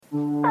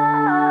You're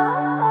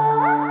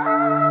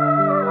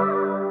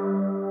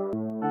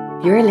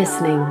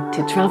listening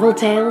to Travel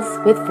Tales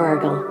with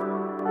Fergal.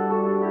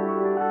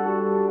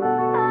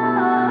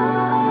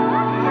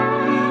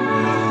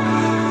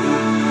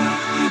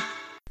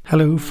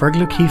 Hello,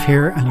 Fergal O'Keefe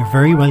here, and you're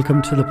very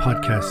welcome to the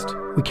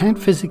podcast. We can't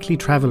physically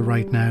travel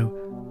right now,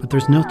 but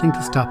there's nothing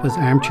to stop us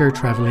armchair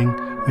travelling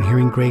when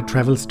hearing great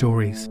travel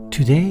stories.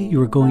 Today you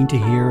are going to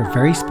hear a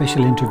very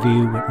special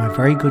interview with my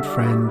very good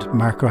friend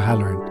Mark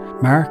O'Halloran.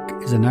 Mark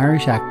is an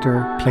Irish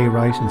actor,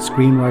 playwright and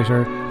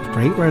screenwriter of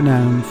great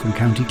renown from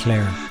County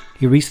Clare.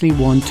 He recently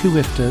won 2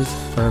 IFTAs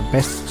for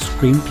Best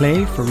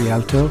Screenplay for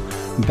Rialto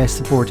and Best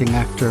Supporting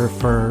Actor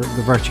for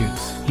The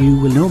Virtues. You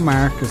will know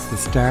Mark as the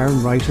star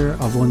and writer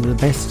of one of the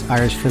best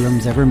Irish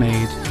films ever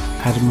made,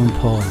 Adam and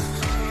Paul.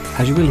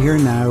 As you will hear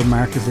now,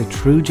 Mark is a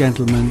true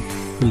gentleman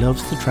who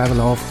loves to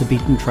travel off the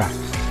beaten track.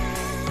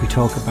 We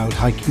talk about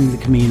hiking the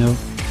Camino,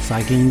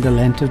 cycling the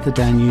length of the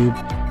Danube,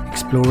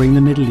 exploring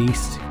the Middle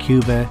East,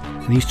 Cuba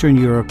and Eastern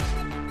Europe,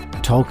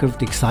 talk of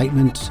the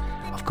excitement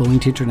of going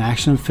to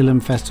international film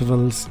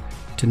festivals,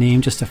 to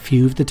name just a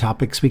few of the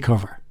topics we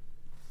cover.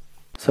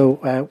 So,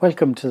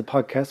 welcome to the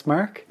podcast,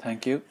 Mark.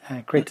 Thank you.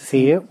 Great to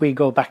see you. We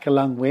go back a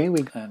long way.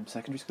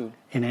 Secondary school.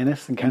 In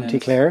Ennis in County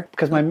Clare.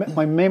 Because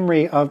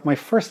my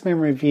first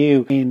memory of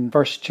you in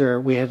first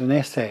year, we had an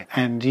essay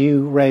and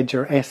you read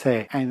your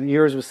essay and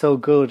yours was so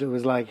good. It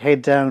was like,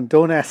 head down,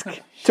 don't ask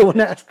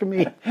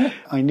me.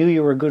 I knew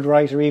you were a good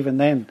writer even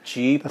then.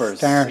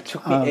 Jeepers. It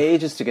took me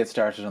ages to get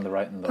started on the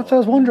writing though. That's what I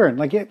was wondering.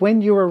 Like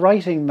when you were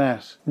writing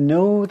that,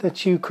 know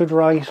that you could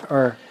write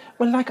or...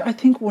 Well, I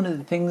think one of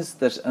the things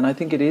that, and I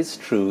think it is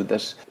true,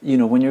 that,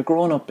 when you're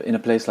growing up in a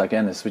place like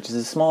Ennis, which is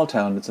a small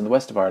town that's in the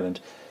west of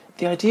Ireland,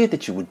 the idea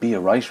that you would be a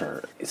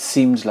writer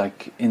seemed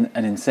like an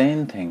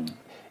insane thing.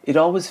 It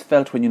always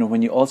felt when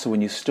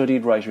you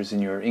studied writers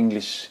in your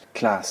English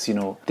class,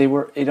 they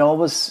were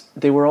always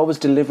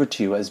delivered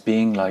to you as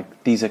being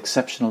like these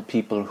exceptional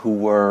people who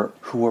were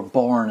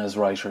born as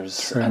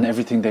writers. True. And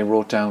everything they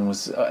wrote down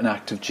was an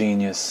act of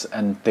genius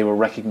and they were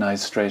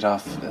recognized straight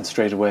off and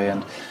straight away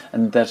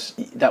and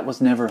that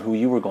was never who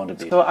you were going to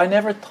be. So I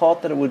never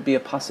thought that it would be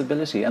a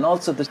possibility. And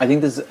also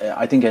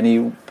I think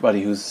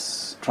anybody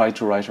who's tried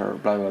to write or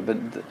blah blah, but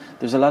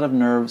there's a lot of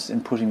nerves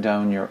in putting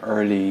down your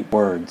early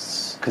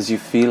words because you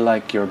feel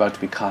like you're about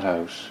to be cut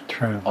out.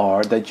 True.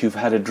 Or that you've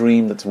had a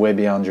dream that's way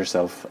beyond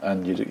yourself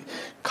and you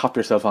cop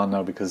yourself on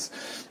now because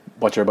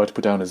what you're about to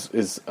put down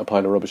is a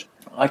pile of rubbish.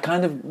 I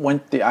kind of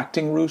went the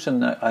acting route,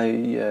 and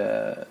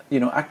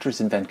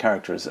actors invent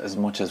characters as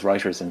much as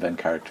writers invent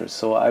characters.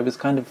 So I was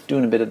kind of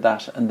doing a bit of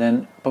that,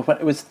 but when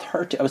I was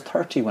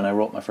 30 when I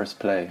wrote my first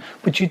play.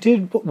 But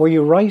were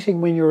you writing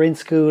when you were in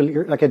school,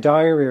 like a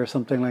diary or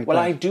something like that? Well,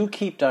 I do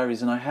keep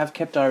diaries, and I have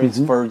kept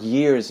diaries for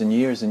years and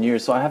years and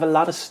years. So I have a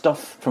lot of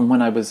stuff from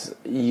when I was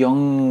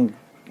young,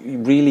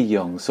 really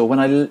young. So when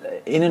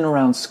in and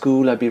around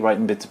school, I'd be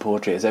writing bits of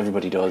poetry, as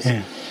everybody does.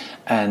 Yeah.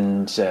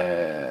 And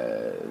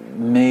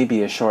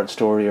maybe a short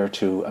story or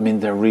two. I mean,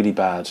 they're really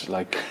bad.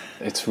 Like,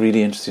 it's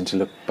really interesting to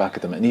look back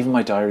at them. And even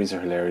my diaries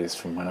are hilarious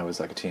from when I was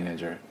like a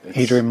teenager.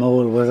 Adrian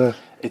Mole, was it?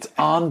 It's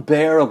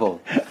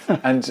unbearable.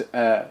 and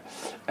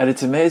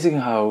it's amazing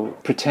how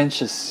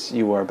pretentious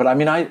you were. But I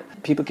mean,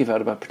 people give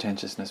out about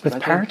pretentiousness. It's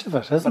part of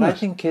it, isn't it? But I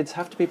think kids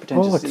have to be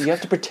pretentious. You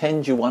have to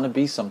pretend you want to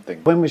be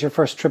something. When was your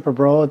first trip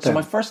abroad then? So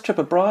my first trip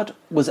abroad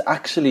was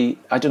actually,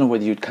 I don't know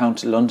whether you'd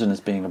count London as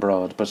being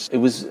abroad, but it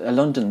was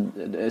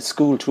a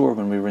school tour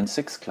when we were in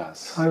 6th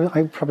class.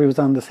 I probably was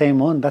on the same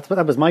one. That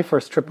was my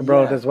first trip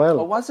abroad as well.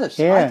 Oh, was it?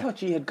 Yeah. I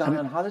thought you had gone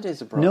on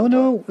holidays abroad.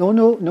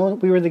 No.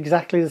 We were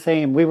exactly the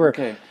same. We were...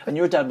 Okay. And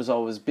your dad was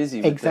always busy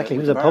with Exactly. He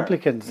was a bar.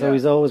 Publican, so he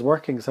was always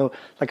working. So,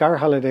 like, our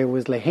holiday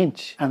was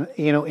Lahinch, and,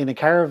 in a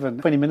caravan,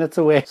 20 minutes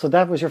away. So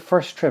that was your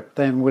first trip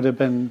then, would have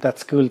been that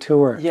school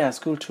tour? Yeah,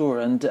 school tour.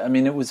 And, I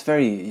mean, it was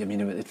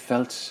it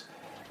felt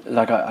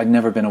like I'd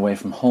never been away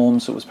from home,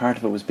 so part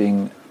of it was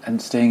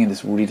staying in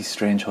this really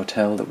strange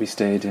hotel that we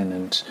stayed in,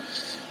 and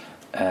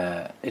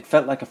it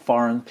felt like a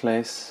foreign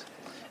place.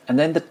 And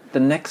then the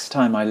next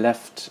time I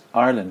left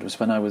Ireland was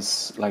when I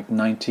was like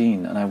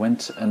 19, and I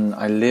went and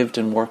I lived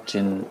and worked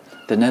in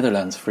the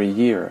Netherlands for a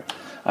year.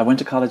 I went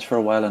to college for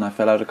a while and I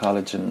fell out of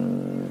college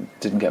and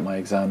didn't get my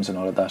exams and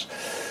all of that.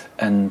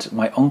 And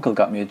my uncle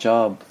got me a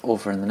job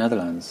over in the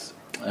Netherlands,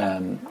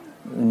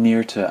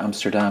 near to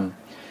Amsterdam.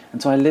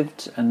 And so I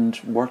lived and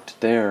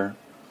worked there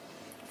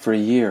for a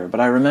year.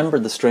 But I remember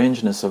the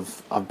strangeness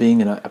of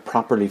being in a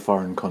properly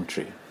foreign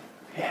country.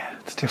 Yeah,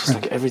 it's different. Just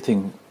like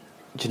everything,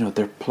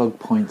 their plug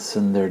points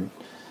and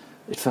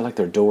it felt like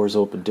their doors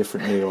opened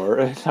differently,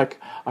 or like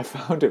I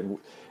found it.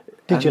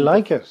 Did you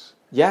like it?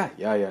 Yeah.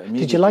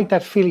 Did you like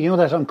that feeling,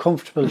 that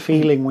uncomfortable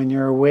feeling when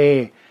you're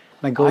away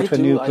and go to a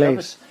new place?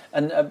 I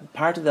love it. And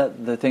part of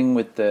the thing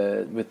with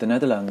the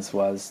Netherlands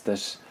was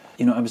that,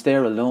 I was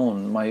there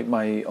alone.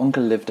 My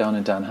uncle lived down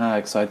in Den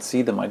Haag, so I'd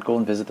see them. I'd go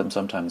and visit them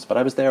sometimes, but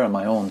I was there on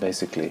my own,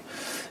 basically.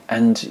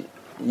 And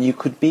you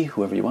could be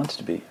whoever you wanted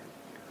to be.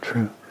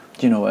 True.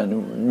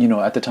 and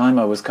at the time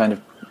I was kind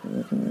of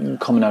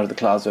coming out of the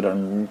closet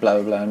and blah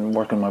blah blah and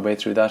working my way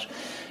through that,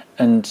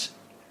 and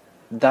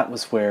that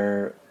was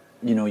where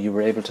you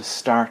were able to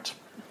start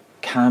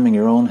calming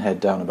your own head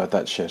down about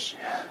that shit.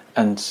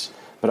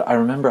 But I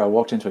remember I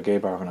walked into a gay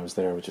bar when I was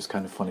there, which is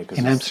kind of funny.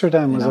 In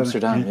Amsterdam, was it? In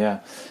Amsterdam,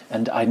 yeah.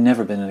 And I'd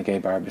never been in a gay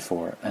bar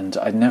before, and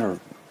I'd never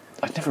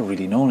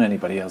really known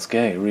anybody else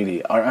gay,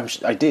 really.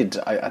 I did.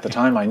 At the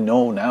time, I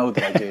know now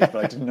that I did, but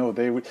I didn't know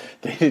they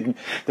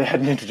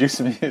hadn't introduced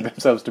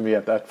themselves to me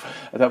at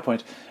that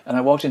point. And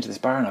I walked into this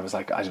bar and I was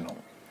like, I don't know,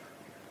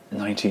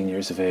 19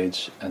 years of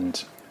age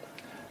and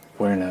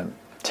wearing a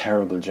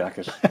terrible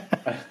jacket.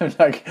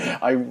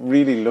 I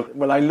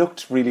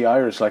looked really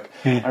Irish. I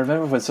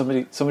remember when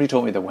somebody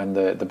told me that when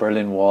the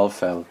Berlin Wall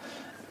fell,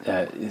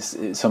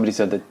 somebody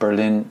said that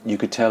Berlin, you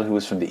could tell who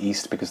was from the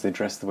East because they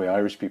dressed the way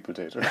Irish people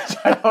did.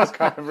 That was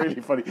kind of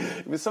really funny.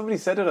 It was somebody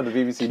said it on the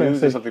BBC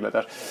News or something like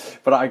that.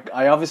 But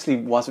I obviously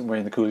wasn't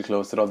wearing the cool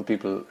clothes that all the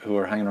people who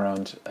were hanging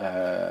around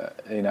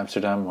in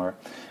Amsterdam were.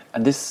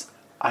 And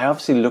I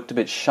obviously looked a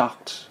bit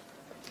shocked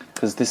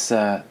because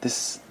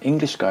this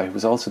English guy who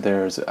was also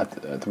there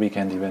at the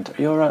weekend, he went,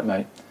 "Are you all right,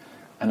 mate?"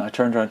 And I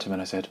turned around to him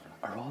and I said,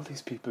 "Are all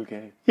these people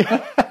gay?" Which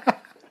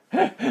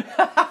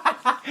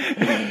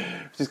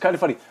is kind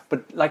of funny.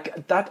 But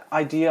that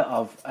idea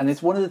of, and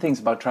it's one of the things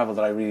about travel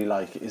that I really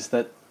like, is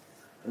that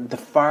the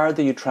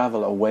farther you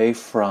travel away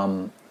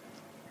from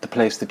the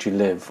place that you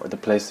live or the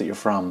place that you're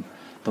from,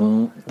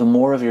 the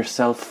more of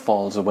yourself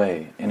falls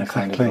away in a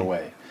kind of a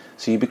way.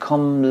 So you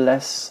become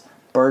less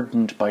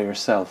burdened by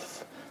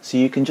yourself. So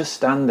you can just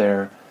stand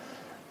there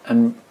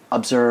and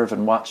observe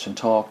and watch and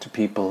talk to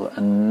people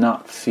and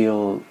not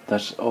feel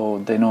that,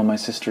 they know my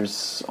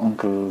sister's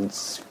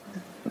uncle's,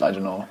 I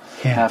don't know,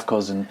 half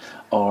cousin,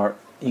 or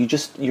you're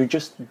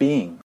just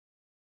being.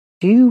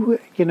 Do you,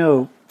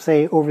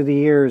 say over the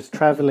years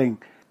travelling,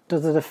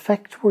 does it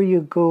affect where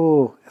you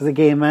go as a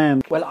gay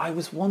man? Well, I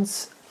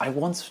once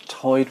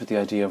toyed with the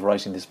idea of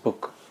writing this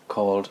book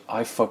called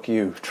I Fuck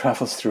You,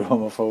 Travels Through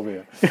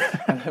Homophobia.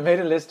 And I made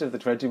a list of the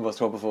 20 most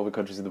homophobic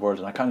countries in the world,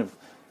 and I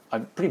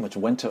pretty much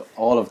went to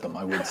all of them,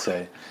 I would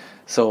say.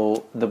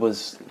 So there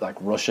was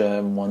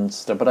Russia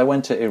once, but I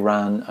went to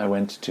Iran, I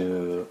went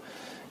to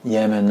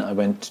Yemen, I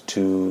went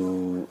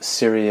to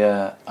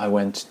Syria, I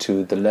went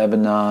to the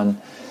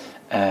Lebanon,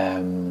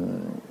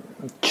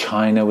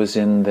 China was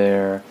in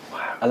there,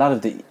 a lot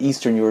of the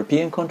Eastern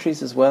European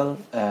countries as well,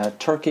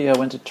 Turkey, I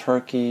went to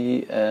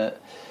Turkey,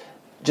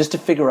 just to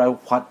figure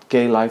out what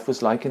gay life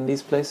was like in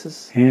these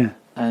places. Yeah.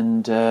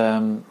 And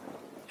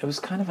it was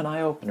kind of an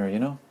eye-opener,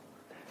 In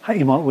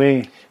what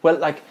way? Well,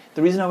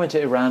 the reason I went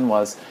to Iran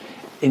was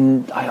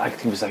I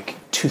think it was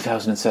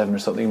 2007 or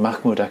something,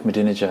 Mahmoud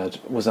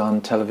Ahmadinejad was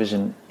on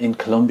television in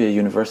Columbia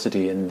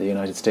University in the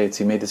United States.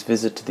 He made this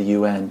visit to the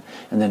UN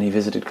and then he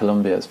visited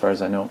Columbia, as far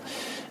as I know.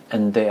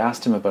 And they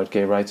asked him about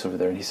gay rights over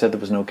there, and he said there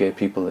was no gay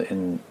people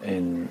in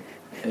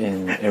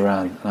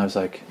Iran. And I was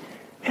like,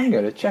 I'm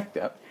going to check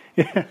that.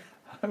 Yeah.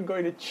 I'm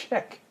going to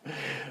check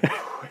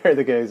where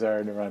the gays are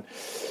in Iran.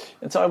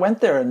 And so I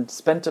went there and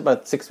spent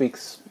about 6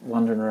 weeks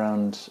wandering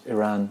around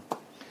Iran.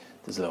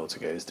 There's loads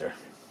of gays there.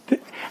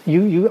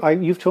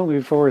 You've told me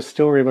before a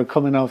story about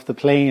coming off the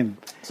plane.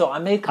 So I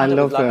made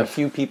contact with a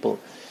few people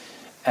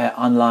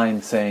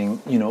online saying,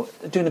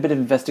 doing a bit of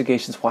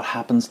investigations, what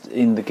happens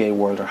in the gay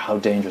world or how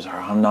dangerous or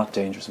how not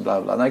dangerous and blah,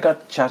 blah, blah. And I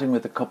got chatting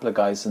with a couple of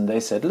guys and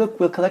they said, look,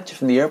 we'll collect you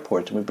from the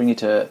airport and we'll bring you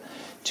to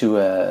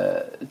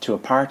a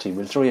party.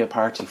 We'll throw you a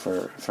party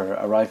for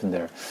arriving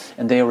there.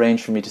 And they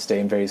arranged for me to stay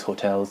in various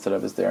hotels that I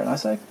was there. And I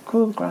was like,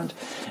 cool, grand.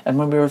 And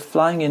when we were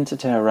flying into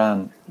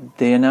Tehran,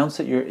 they announced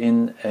that you're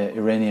in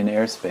Iranian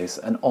airspace,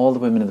 and all the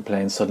women in the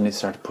plane suddenly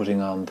started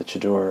putting on the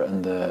chador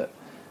and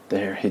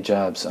their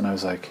hijabs. And I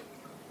was like,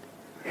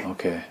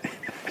 okay,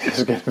 this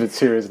is getting a bit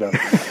serious now.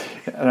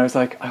 And I was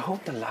like, I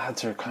hope the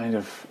lads are kind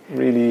of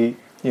really,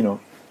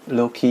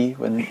 low key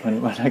when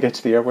I get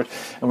to the airport.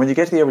 And when you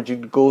get to the airport, you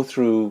go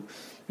through,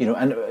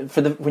 and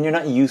when you're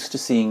not used to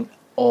seeing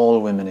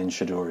all women in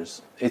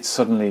chadors,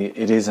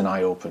 it is an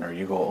eye opener.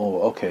 You go,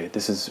 oh, okay,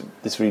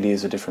 this really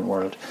is a different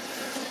world.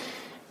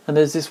 And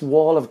there's this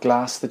wall of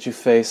glass that you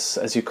face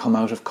as you come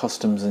out of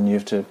customs, and you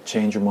have to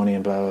change your money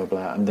and blah blah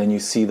blah. And then you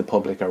see the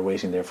public are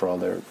waiting there for all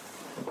their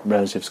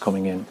relatives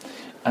coming in.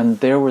 And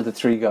there were the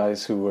three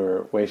guys who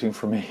were waiting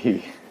for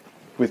me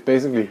with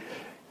basically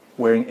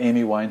wearing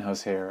Amy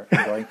Winehouse hair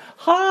and going,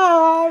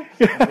 hi!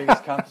 And being his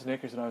campus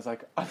knickers, and I was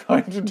like, I'm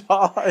going to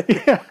die.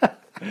 Yeah.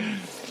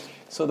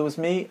 So there was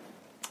me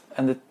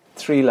and the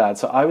three lads.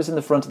 So I was in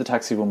the front of the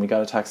taxi when we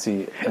got a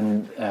taxi,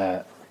 and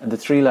the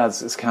three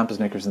lads as campus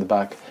knickers in the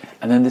back.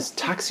 And then this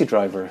taxi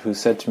driver who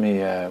said to me,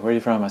 where are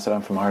you from? I said,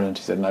 I'm from Ireland.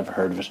 He said, never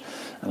heard of it.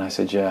 And I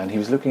said, yeah. And he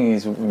was looking in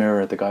his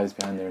mirror at the guys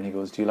behind there, and he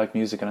goes, do you like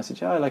music? And I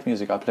said, yeah, I like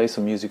music. I'll play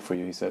some music for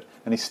you, he said.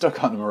 And he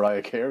stuck on a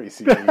Mariah Carey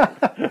CD.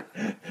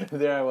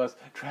 There I was,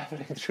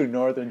 travelling through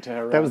northern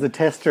Tehran. That was the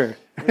tester.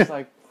 It was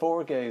like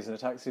 4 gays and a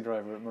taxi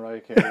driver at Mariah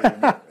Carey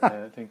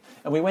thing.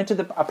 And we went to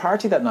a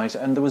party that night,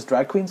 and there was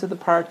drag queens at the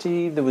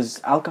party, there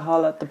was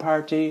alcohol at the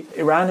party.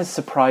 Iran is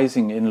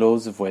surprising in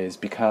loads of ways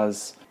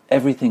because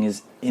everything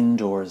is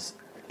indoors,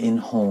 in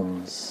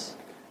homes.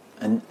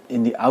 And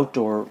in the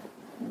outdoor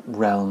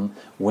realm,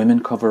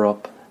 women cover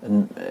up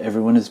and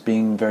everyone is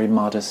being very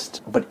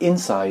modest. But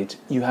inside,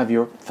 you have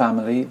your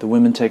family, the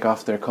women take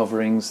off their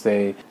coverings,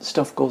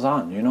 stuff goes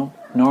on, you know?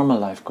 Normal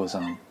life goes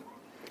on.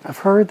 I've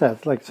heard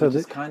that, like, so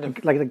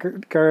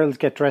the girls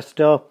get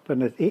dressed up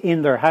and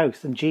in their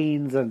house in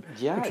jeans and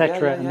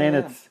etc. And then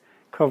it's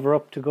cover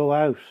up to go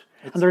out.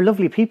 And they're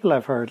lovely people,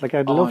 I've heard. Like,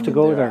 I'd love to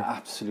go there.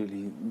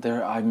 Absolutely.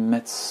 I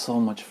met so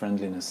much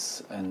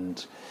friendliness,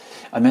 and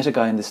I met a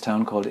guy in this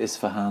town called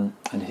Isfahan,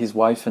 and his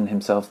wife and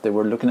himself, they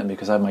were looking at me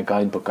because I had my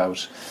guidebook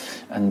out,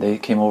 and they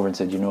came over and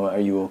said, are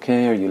you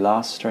okay? Are you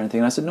lost or anything?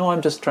 And I said, no,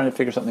 I'm just trying to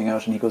figure something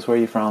out. And he goes, where are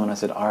you from? And I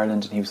said,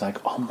 Ireland. And he was like,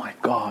 oh my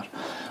God,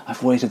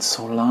 I've waited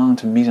so long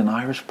to meet an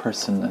Irish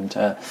person.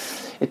 And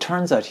it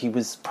turns out he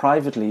was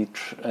privately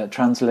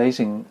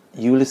translating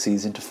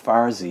Ulysses into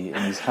Farsi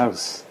in his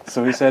house.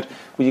 So he said,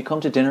 will you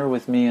come to dinner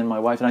with me and my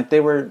wife? And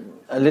they were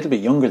a little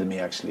bit younger than me,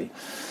 actually.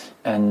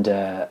 And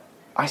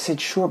I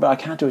said, sure, but I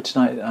can't do it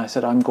tonight. And I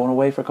said, I'm going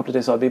away for a couple of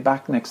days, so I'll be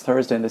back next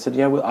Thursday. And they said,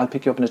 yeah, well, I'll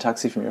pick you up in a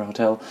taxi from your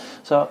hotel.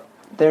 So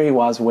there he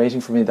was,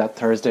 waiting for me that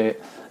Thursday.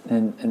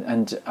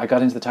 And I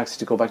got into the taxi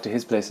to go back to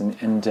his place.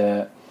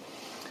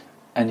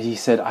 And he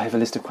said, I have a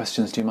list of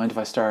questions. Do you mind if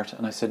I start?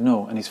 And I said,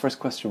 no. And his first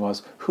question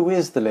was, who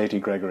is the Lady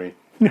Gregory?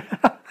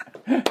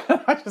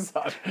 I just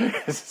thought,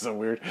 this is so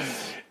weird.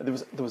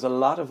 There was a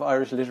lot of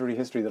Irish literary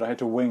history that I had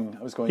to wing.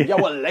 I was going,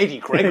 Lady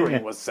Gregory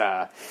was...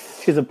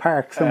 she's a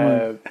park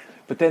somewhere.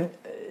 But then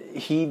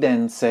he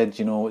then said,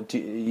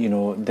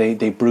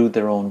 they brewed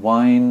their own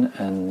wine,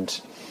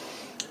 and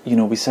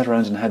we sat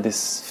around and had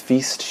this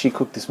feast. She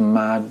cooked this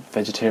mad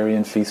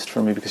vegetarian feast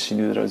for me because she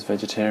knew that I was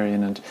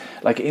vegetarian, and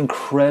like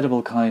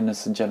incredible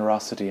kindness and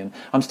generosity. And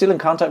I'm still in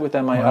contact with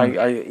them.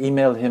 I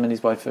email him and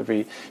his wife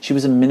she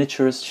was a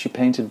miniaturist. She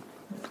painted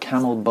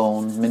camel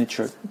bone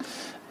miniatures,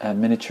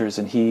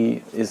 and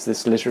he is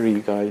this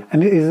literary guy.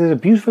 And is it a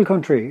beautiful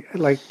country?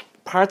 Like,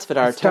 parts of it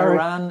are.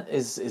 Tehran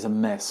is a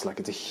mess. Like,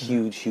 it's a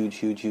huge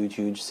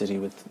city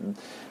with,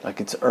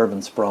 like, it's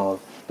urban sprawl.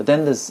 But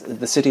then there's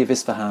the city of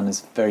Isfahan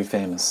is very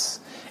famous.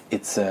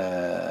 It's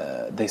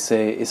they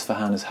say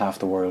Isfahan is half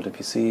the world. If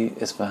you see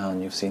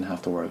Isfahan, you've seen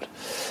half the world.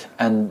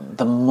 And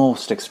the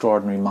most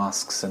extraordinary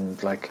mosques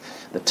and like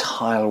the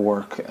tile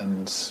work,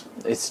 and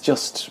it's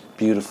just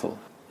beautiful.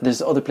 There's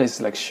other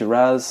places like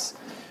Shiraz,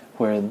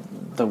 where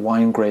the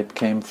wine grape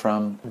came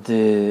from.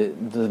 The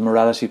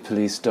morality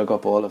police dug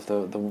up all of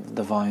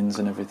the vines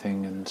and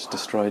everything and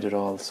destroyed it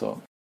all.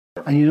 So,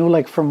 and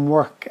like from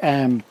work,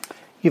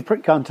 you've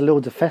gone to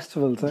loads of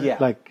festivals.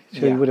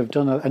 You would have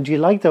done it. And do you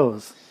like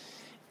those?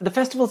 The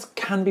festivals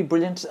can be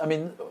brilliant. I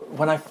mean,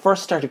 when I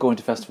first started going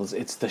to festivals,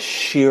 it's the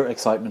sheer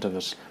excitement of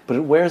it. But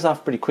it wears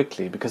off pretty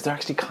quickly because they're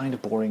actually kind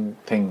of boring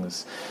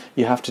things.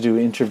 You have to do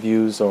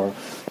interviews, or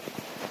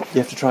you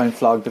have to try and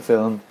flog the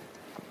film,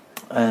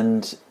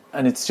 and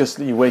it's just,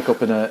 you wake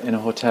up in a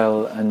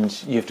hotel and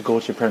you have to go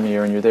to your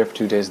premiere and you're there for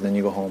 2 days and then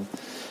you go home.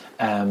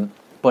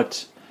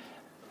 But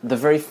the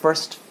very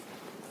first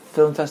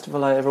film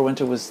festival I ever went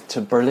to was to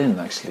Berlin,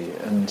 actually,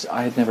 and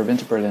I had never been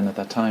to Berlin at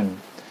that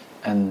time,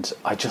 and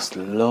I just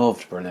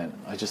loved Berlin.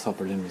 I just thought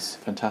Berlin was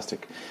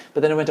fantastic.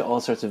 But then I went to all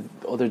sorts of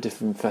other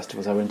different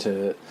festivals. I went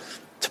to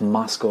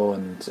Moscow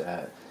and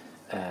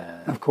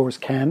of course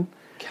Cannes.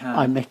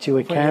 I met you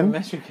at Cannes. I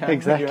met you at Cannes.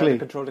 Exactly. You had a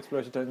controlled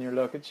explosion done in your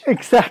luggage.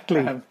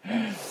 Exactly.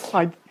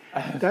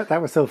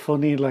 That was so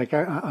funny. Like,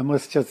 I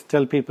must just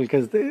tell people,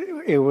 because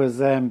it was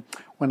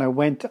when I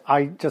went,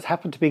 I just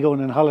happened to be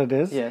going on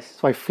holidays. Yes.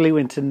 So I flew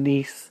into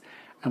Nice,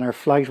 and our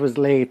flight was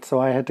late,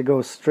 so I had to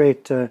go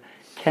straight to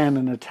Cannes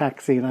in a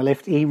taxi, and I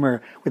left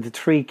Emer with the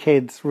 3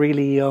 kids,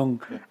 really young,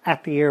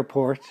 at the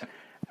airport,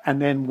 and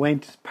then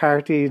went,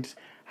 partied,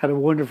 had a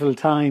wonderful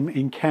time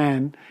in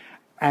Cannes.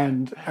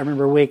 And I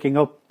remember waking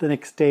up the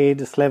next day,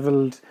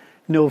 disleveled,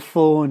 no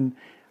phone.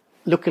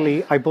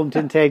 Luckily, I bumped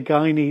into Ed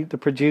Guiney, the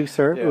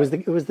producer. Yeah. It was the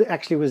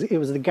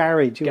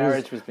garage.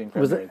 Garage was being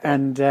premiered.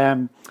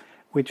 And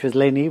which was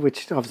Lenny,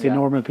 which obviously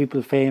normal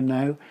people fame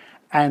now.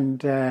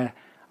 And I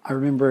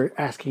remember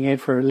asking Ed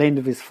for a lend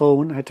of his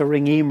phone. I had to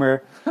ring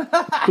Emer,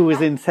 who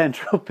was in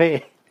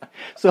Saint-Tropez.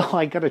 So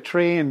I got a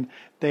train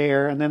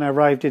there, and then I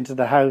arrived into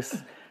the house.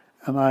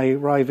 And I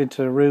arrive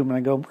into the room and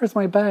I go, where's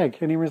my bag?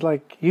 And Emer's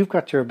like, you've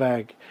got your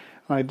bag.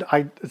 And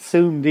I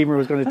assumed Emer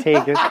was going to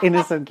take it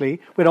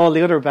innocently with all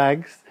the other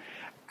bags.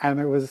 And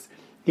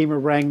Emer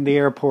rang the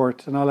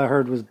airport and all I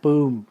heard was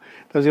boom.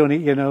 That was the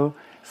only,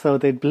 so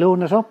they'd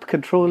blown it up,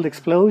 controlled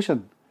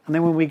explosion. And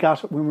then when we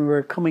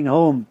were coming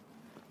home,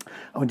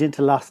 I went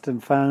into Lost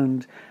and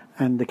Found,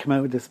 and they came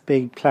out with this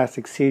big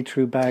plastic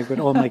see-through bag with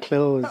all my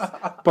clothes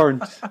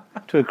burnt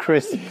to a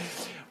crisp.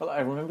 Well,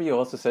 I remember you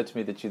also said to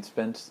me that you'd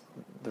spent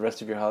the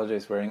rest of your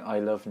holidays wearing I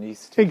Love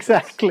Nice t-shirts.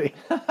 Exactly.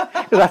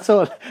 That's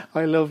all.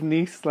 I love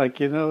Nice,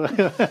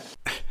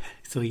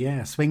 So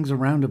yeah, swings and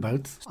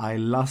roundabouts. I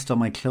lost all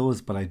my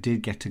clothes, but I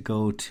did get to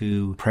go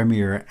to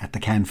premiere at the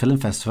Cannes Film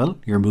Festival,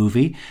 your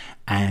movie,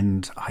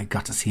 and I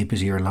got to see a bit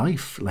of your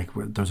life. Like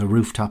there was a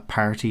rooftop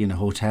party in a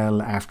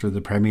hotel after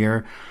the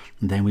premiere,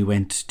 and then we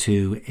went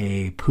to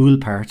a pool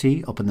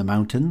party up in the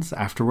mountains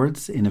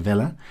afterwards in a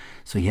villa.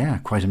 So yeah,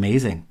 quite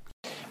amazing.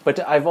 But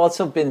I've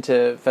also been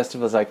to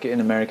festivals like in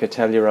America,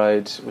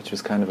 Telluride, which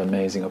was kind of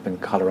amazing, up in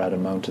Colorado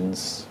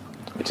mountains,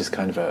 which is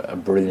kind of a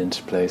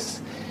brilliant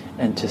place.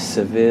 And to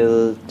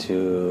Seville,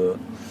 to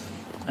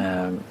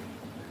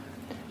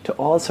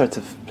all sorts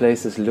of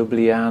places,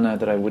 Ljubljana,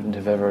 that I wouldn't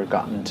have ever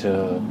gotten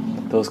to,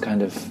 those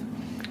kind of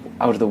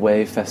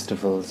out-of-the-way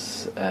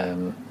festivals,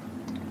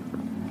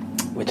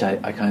 which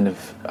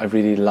I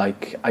really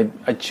like.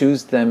 I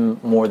choose them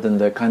more than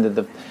the kind of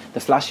the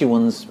flashy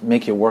ones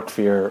make you work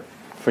for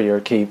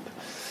your keep,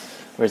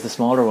 whereas the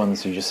smaller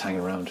ones you just hang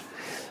around.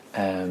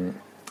 And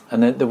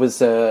then there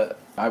was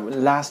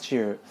last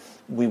year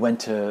we went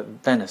to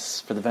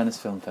Venice for the Venice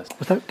Film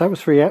Festival. That was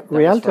for Rialto?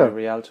 That was for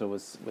Rialto,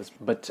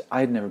 but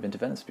I'd never been to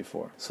Venice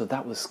before, so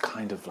that was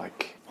kind of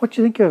like... What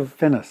do you think of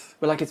Venice?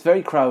 Well, like, it's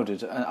very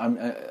crowded,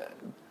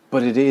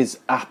 but it is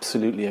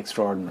absolutely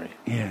extraordinary.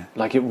 Yeah.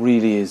 Like, it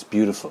really is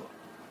beautiful.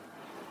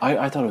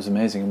 I thought it was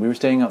amazing. We were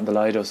staying out in the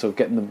Lido, so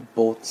getting the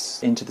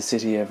boats into the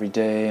city every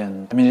day,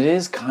 and I mean, it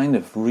is kind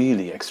of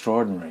really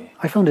extraordinary.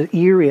 I found it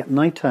eerie at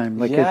night time.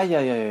 Like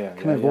yeah.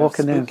 Kind of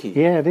walking spooky.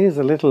 in. Yeah, it is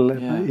a little,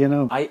 Yeah. you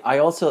know. I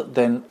also,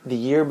 then, the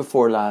year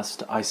before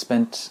last, I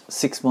spent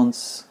 6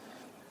 months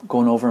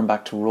going over and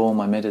back to Rome.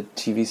 I made a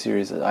TV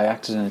series. I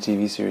acted in a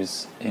TV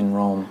series in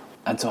Rome,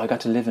 and so I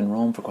got to live in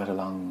Rome for quite a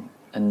long...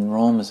 And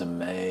Rome is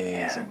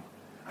amazing.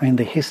 Yeah. I mean,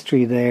 the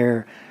history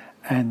there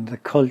and the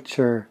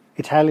culture...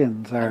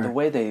 Italians are... And the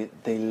way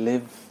they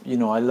live, you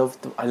know, I love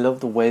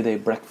the way they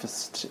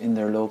breakfast in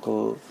their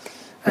local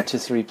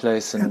patisserie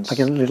place, and like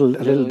a little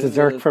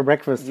dessert for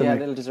breakfast. Yeah, a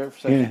little dessert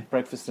for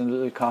breakfast and a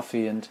little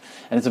coffee, and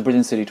it's a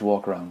brilliant city to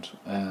walk around.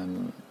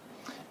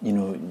 You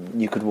know,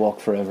 you could walk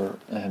forever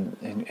in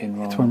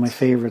Rome. It's one of my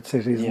favourite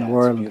cities in the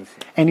world. It's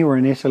beautiful. Anywhere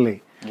in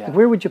Italy. Yeah. Like,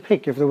 where would you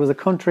pick if there was a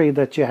country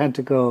that you had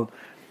to go?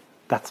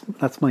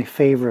 That's my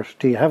favourite.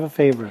 Do you have a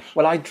favourite?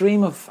 Well, I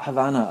dream of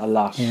Havana a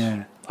lot.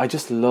 Yeah. I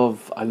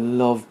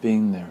love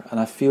being there, and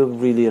I feel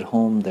really at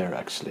home there,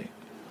 actually.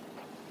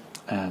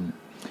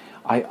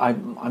 I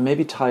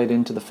maybe tie it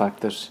into the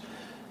fact that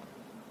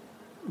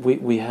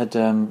we had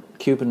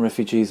Cuban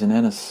refugees in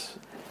Ennis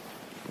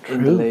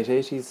in the late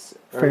 80s,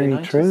 early 90s.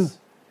 Very true. Do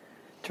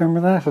you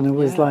remember that? And it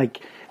was like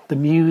the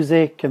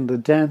music and the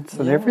dance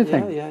and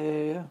everything.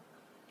 Yeah.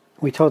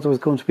 We thought there was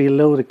going to be a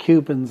load of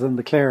Cubans in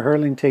the Clare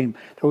hurling team.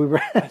 That we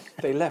were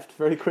They left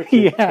very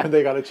quickly when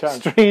they got a chance.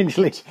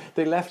 Strangely.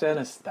 They left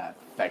Ennis, that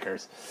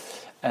feckers.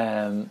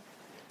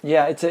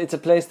 It's a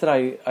place that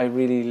I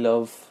really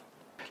love.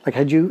 Like,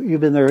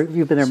 you've been there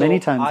many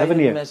times, haven't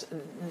you?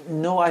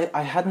 No,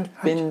 I hadn't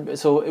been.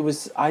 So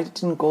I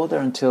didn't go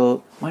there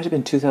until, might have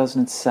been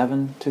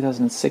 2007,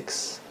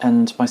 2006.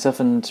 And myself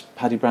and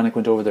Paddy Brannock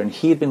went over there, and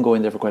he had been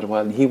going there for quite a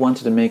while, and he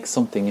wanted to make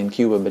something in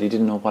Cuba, but he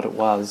didn't know what it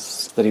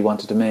was that he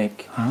wanted to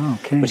make. Oh,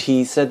 okay. But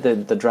he said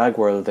that the drag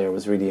world there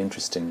was really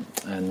interesting,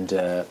 and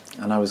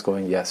I was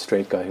going,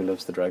 straight guy who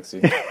loves the drag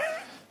scene.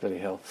 Bloody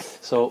hell.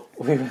 So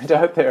we went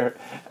out there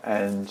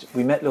and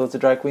we met loads of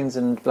drag queens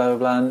and blah, blah,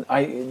 blah.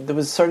 And there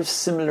was sort of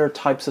similar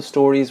types of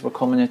stories were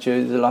coming at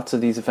you. Lots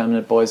of these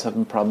effeminate boys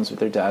having problems with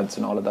their dads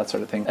and all of that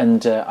sort of thing.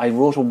 And I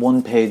wrote a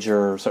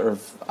one-pager sort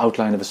of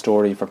outline of a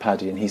story for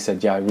Paddy, and he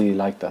said, I really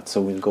like that,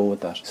 so we'll go with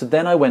that. So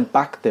then I went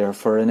back there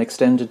for an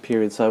extended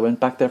period. So I went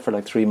back there for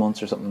like 3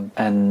 months or something.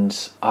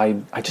 And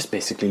I just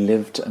basically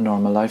lived a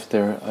normal life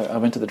there. I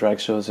went to the drag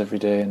shows every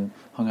day and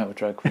hung out with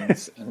drag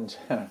queens. And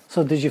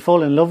So did you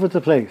fall in love with the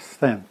place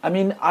then? I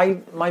mean,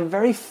 my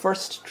very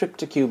first trip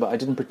to Cuba, I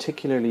didn't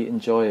particularly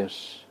enjoy it.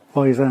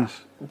 Why is that?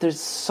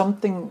 There's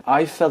something,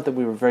 I felt that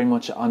we were very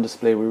much on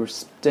display. We were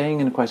staying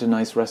in quite a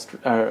nice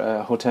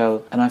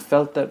hotel, and I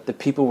felt that the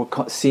people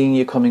were seeing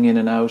you coming in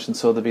and out, and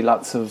so there'd be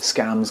lots of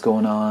scams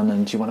going on,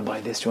 and do you want to buy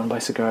this, do you want to buy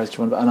cigars,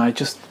 and I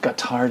just got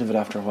tired of it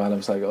after a while. I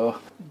was like, oh.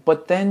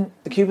 But then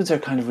the Cubans are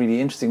kind of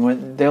really interesting.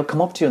 When they'll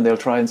come up to you and they'll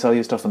try and sell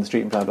you stuff on the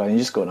street and blah, blah, and you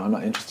just go, no, I'm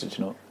not interested,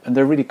 And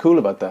they're really cool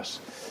about that.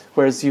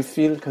 Whereas you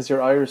feel, because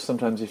you're Irish,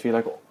 sometimes you feel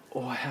like,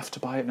 oh, I have to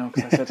buy it now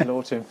because I said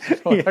hello to him.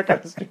 That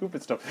kind of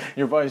stupid stuff.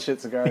 You're buying shit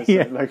cigars,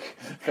 like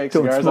fake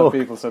cigars on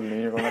people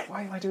suddenly. You're going like,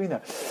 why am I doing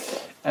that?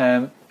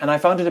 And I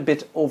found it a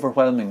bit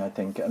overwhelming, I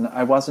think. And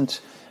I wasn't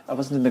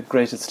in the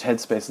greatest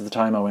headspace at the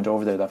time I went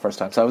over there that first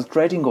time. So I was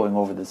dreading going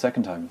over the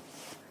second time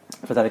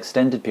for that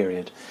extended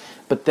period.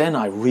 But then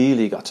I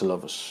really got to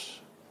love it.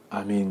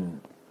 I mean...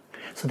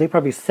 So they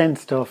probably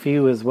sensed off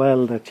you as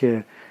well that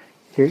you'd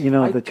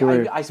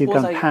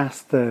gone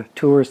past the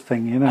tourist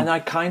thing, And I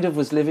kind of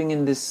was living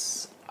in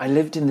this... I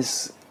lived in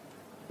this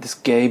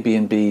gay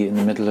B&B in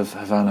the middle of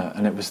Havana,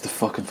 and it was the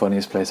fucking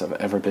funniest place I've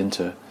ever been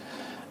to.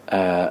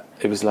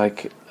 It was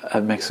like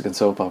a Mexican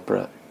soap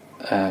opera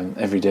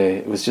every day.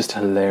 It was just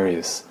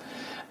hilarious.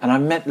 And I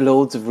met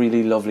loads of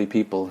really lovely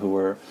people who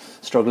were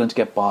struggling to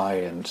get by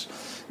and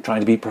trying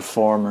to be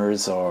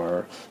performers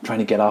or trying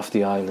to get off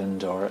the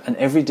island, and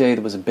every day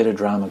there was a bit of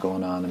drama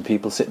going on and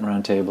people sitting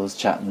around tables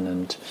chatting,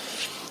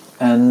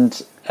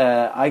 and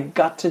I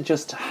got to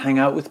just hang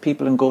out with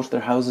people and go to their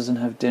houses and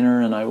have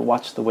dinner, and I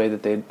watched the way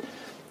that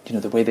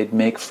they'd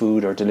make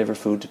food or deliver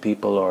food to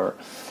people, or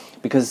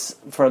because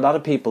for a lot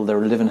of people they're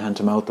living hand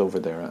to mouth over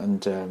there,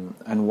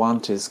 and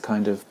want is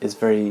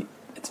very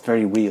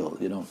real,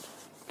 you know.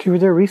 You were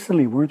there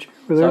recently, weren't you?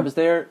 So I was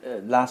there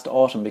last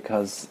autumn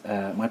because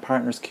my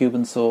partner's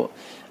Cuban, so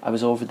I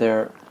was over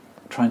there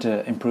trying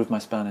to improve my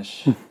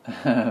Spanish.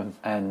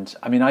 And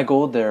I mean, I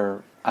go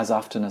there as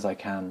often as I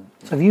can.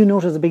 So have you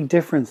noticed a big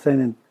difference then?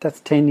 And that's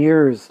 10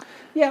 years.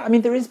 Yeah, I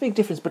mean, there is a big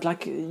difference, but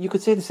like you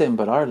could say the same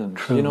about Ireland.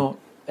 True. You know,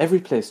 every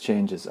place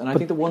changes. And I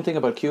think the one thing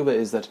about Cuba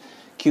is that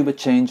Cuba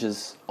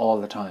changes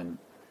all the time.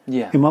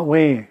 Yeah. In what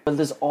way? Well,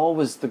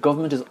 the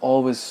government is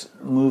always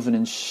moving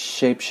and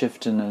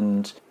shape-shifting,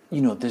 and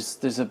you know,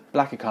 there's a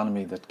black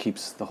economy that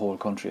keeps the whole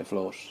country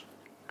afloat.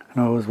 And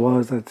always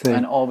was, I'd say.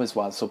 And always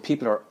was. So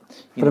people are...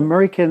 But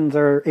Americans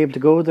are able to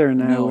go there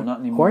now. No,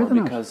 not anymore. Why are they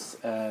not? Because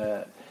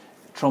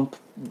Trump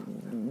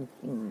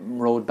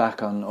rode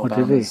back on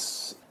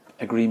Obama's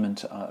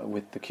agreement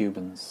with the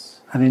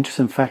Cubans. An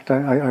interesting fact,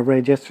 I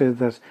read yesterday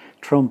that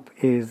Trump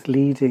is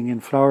leading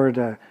in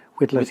Florida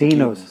with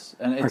Latinos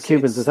or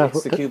Cubans. Is that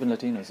it's the Cuban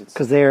Latinos.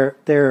 Because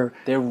they're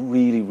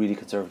really, really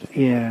conservative.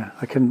 Yeah,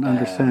 I can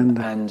understand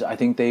that. And I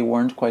think they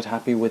weren't quite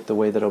happy with the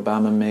way that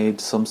Obama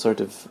made some sort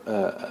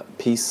of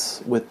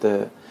peace with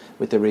the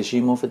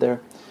regime over there,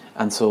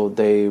 and so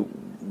they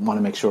want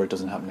to make sure it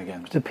doesn't happen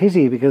again. It's a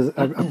pity because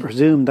I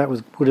presume that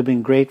would have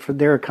been great for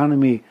their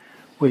economy.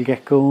 Will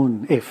get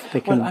going if they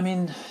can. Well, I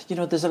mean, you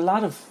know, there's a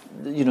lot of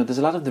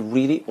the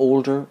really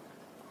older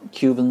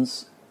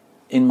Cubans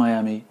in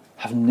Miami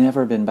have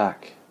never been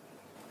back,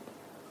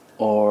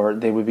 or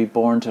they would be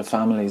born to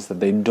families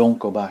that they don't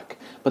go back.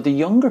 But the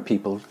younger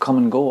people come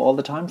and go all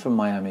the time from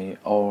Miami,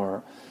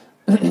 or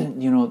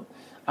you know,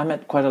 I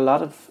met quite a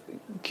lot of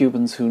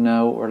Cubans who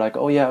now are like,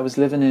 oh yeah, I was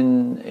living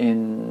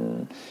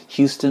in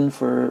Houston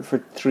for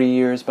 3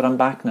 years, but I'm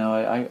back now.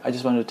 I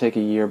just wanted to take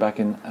a year back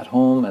at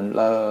home, and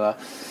la la la.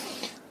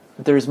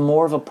 There's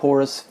more of a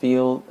porous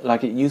feel,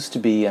 like it used to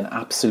be an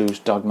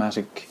absolute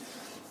dogmatic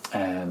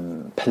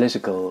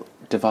political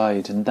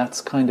divide, and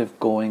that's kind of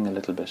going a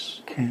little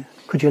bit. Okay.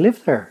 Could you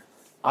live there?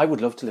 I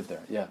would love to live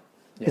there. Yeah.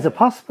 Is it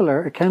possible,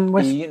 or can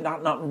West?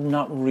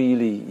 Not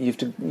really. You have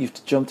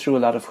to jump through a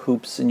lot of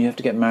hoops, and you have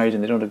to get married,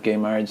 and they don't have gay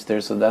marriage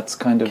there, so that's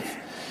kind of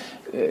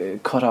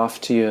cut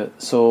off to you.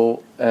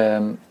 So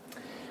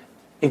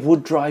it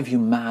would drive you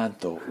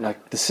mad, though.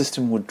 Like the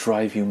system would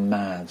drive you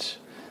mad.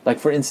 Like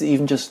for instance,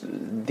 even just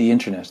the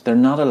internet, they're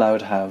not allowed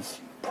to have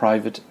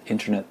private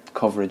internet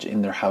coverage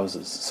in their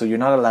houses. So you're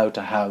not allowed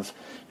to have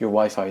your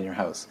Wi-Fi in your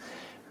house.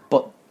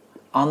 But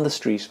on the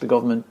street, the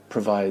government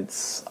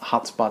provides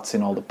hotspots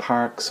in all the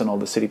parks and all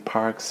the city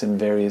parks in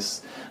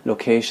various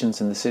locations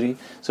in the city.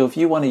 So if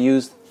you want to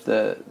use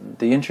the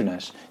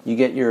internet, you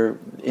get your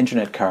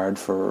internet card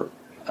for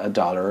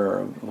 $1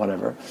 or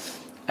whatever,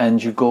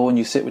 and you go and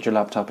you sit with your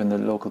laptop in the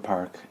local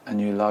park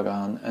and you log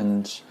on.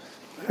 And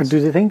or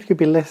do they think it could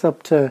be less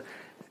up to,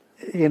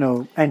 you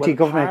know,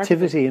 anti-government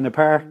activity in a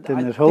park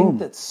than at home? I think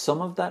that some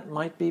of that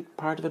might be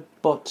part of it,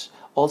 but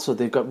also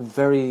they've got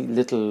very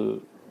little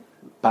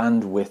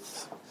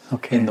bandwidth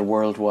in the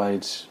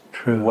worldwide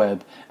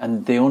web,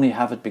 and they only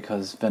have it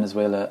because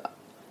Venezuela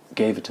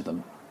gave it to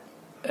them,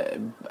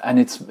 and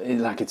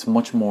it's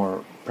much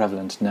more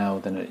prevalent now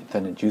than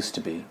it used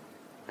to be.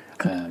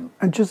 And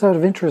just out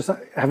of interest,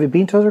 have you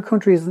been to other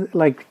countries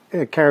like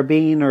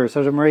Caribbean or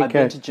South America? I've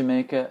been to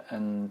Jamaica,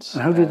 and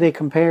how do they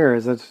compare?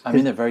 They're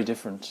very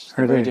different.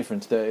 They're very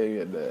different.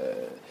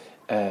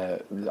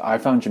 I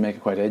found Jamaica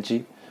quite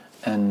edgy,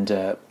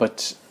 and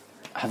but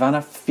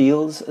Havana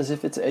feels as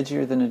if it's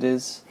edgier than it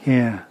is.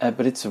 Yeah.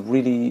 But it's a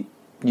really,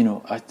 you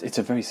know, it's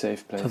a very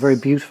safe place. It's very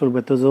beautiful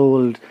with those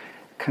old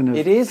kind of.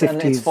 It is, 50s.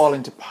 And it's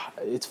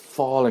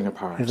falling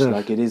apart. Is it?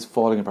 Like it is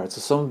falling apart.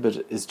 So some of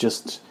it is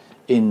just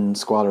in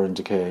squalor and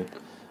decay,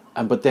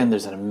 but then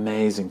there's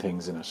amazing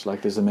things in it.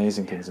 Like there's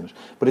amazing things in it.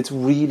 But it's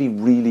really,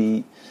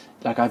 really,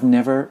 like I've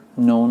never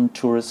known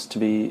tourists to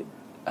be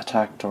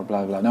attacked or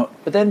blah blah. No,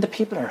 but then the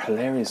people are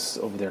hilarious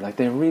over there. Like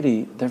they're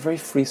very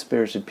free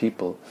spirited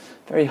people,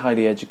 very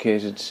highly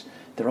educated.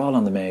 They're all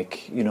on the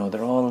make. You know,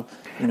 they're all.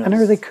 You know, and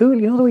are they cool?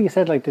 You know the way you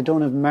said like they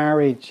don't have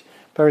marriage,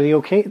 but are they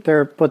okay?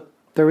 But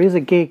there is a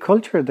gay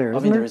culture there,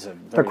 isn't there? There is a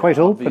they're quite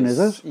open, is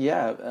it?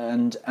 Yeah,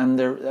 and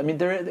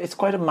it's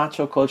quite a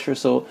macho culture.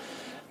 So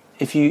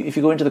if you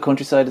go into the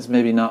countryside, it's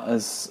maybe not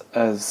as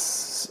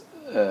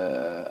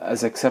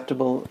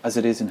acceptable as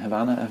it is in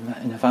Havana.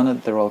 In Havana,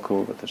 they're all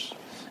cool with it.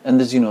 And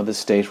there's, you know, the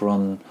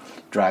state-run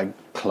drag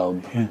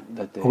club. Yeah.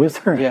 That they, oh, is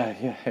there?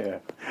 Yeah.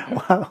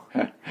 Wow.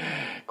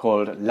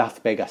 Called Las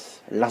Vegas.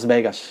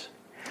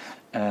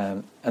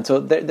 And so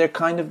they're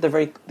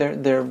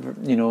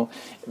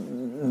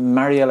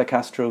Mariela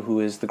Castro, who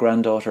is the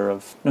granddaughter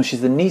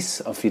she's the niece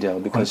of Fidel,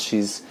 because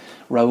she's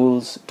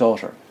Raúl's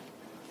daughter,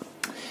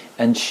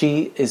 and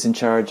she is in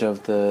charge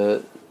of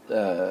the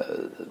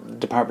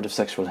Department of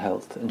Sexual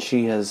Health, and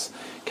she has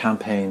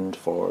campaigned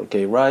for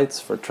gay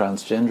rights, for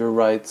transgender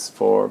rights,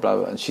 for blah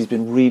blah, and she's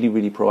been really,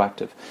 really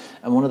proactive.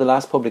 And one of the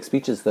last public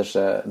speeches that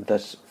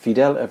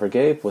Fidel ever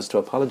gave was to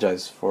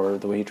apologise for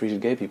the way he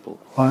treated gay people.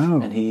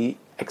 Wow! And he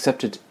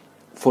accepted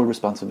full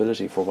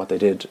responsibility for what they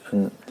did,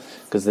 and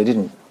because they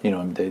didn't,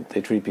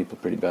 they treat people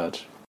pretty bad.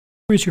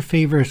 Where's your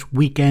favourite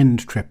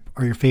weekend trip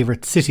or your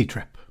favourite city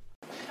trip?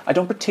 I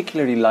don't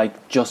particularly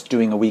like just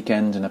doing a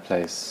weekend in a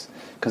place,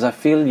 because I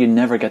feel you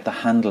never get the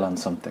handle on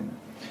something.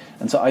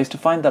 And so I used to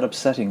find that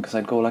upsetting, because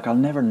I'd go I'll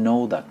never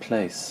know that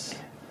place.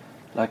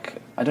 I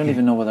don't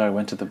even know whether I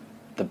went to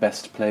the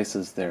best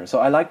places there. So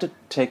I like to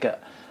take a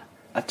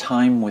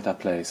time with a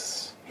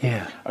place.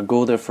 Yeah. Or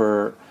go there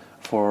for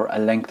a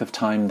length of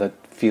time that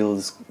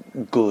feels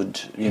good,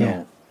 you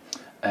know.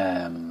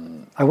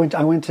 I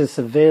went to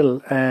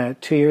Seville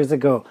 2 years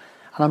ago,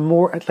 and I'm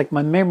more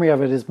my memory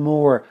of it is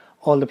more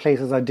all the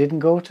places I didn't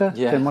go to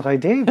than what I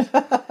did.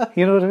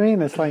 You know what I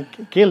mean? It's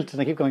like guilt,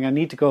 and I keep going, I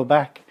need to go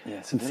back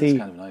and see. It's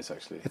kind of nice,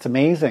 actually. It's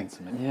amazing.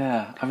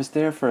 Yeah, I was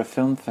there for a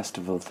film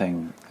festival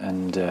thing,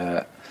 and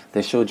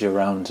they showed you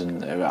around,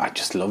 and I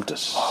just loved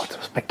it. Oh, it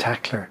was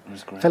spectacular. It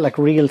was great. It felt like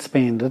real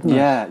Spain, didn't it?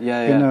 Yeah.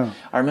 You know.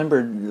 I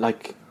remember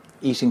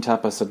eating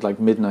tapas at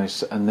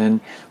midnight, and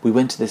then we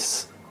went to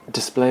this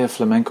display of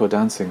flamenco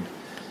dancing,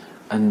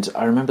 and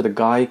I remember the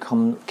guy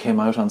came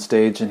out on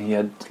stage, and he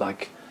had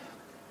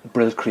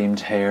brill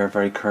creamed hair,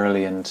 very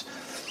curly, and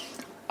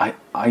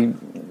I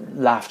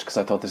laughed because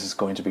I thought this is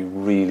going to be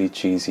really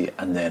cheesy,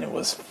 and then it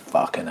was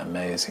fucking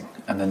amazing.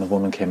 And then the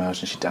woman came out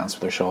and she danced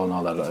with her shawl and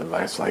all that.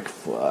 I was like,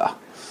 wow.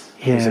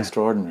 It was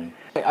extraordinary.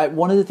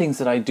 One of the things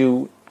that I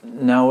do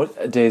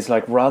nowadays,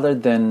 rather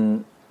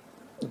than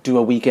do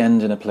a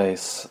weekend in a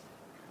place,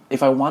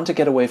 if I want to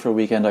get away for a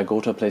weekend, I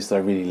go to a place that I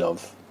really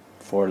love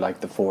for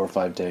the 4 or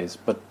 5 days.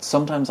 But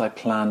sometimes I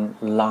plan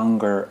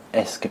longer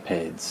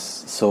escapades.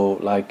 So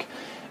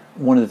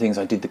one of the things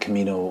I did the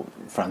Camino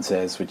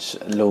Frances, which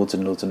loads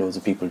and loads and loads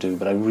of people do,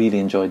 but I really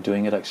enjoyed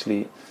doing it,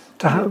 actually.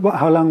 So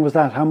how long was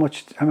that? How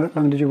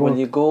long did you walk? Well,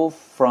 you go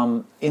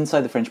from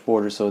inside the French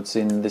border, so it's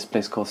in this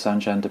place called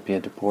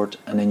Saint-Jean-de-Pied-de-Port,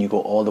 and then you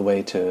go all the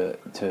way to...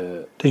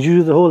 Did you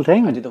do the whole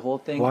thing? I did the whole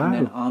thing, wow. And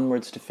then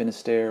onwards to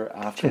Finisterre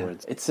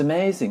afterwards. It's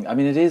amazing. I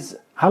mean, it is...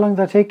 How long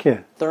did that take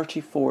you?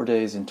 34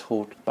 days in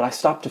total. But I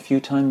stopped a few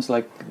times.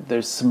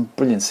 There's some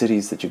brilliant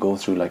cities that you go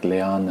through, like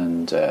Leon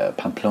and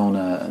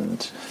Pamplona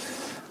and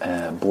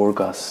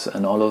Burgos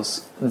and all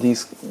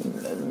these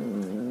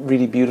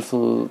really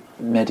beautiful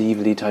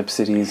medieval-y type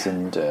cities,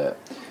 and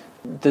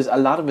there's a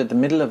lot of it. The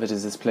middle of it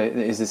is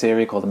this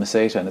area called the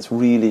Meseta, and it's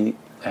really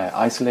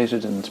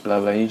isolated and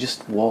blah blah. You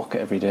just walk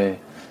every day,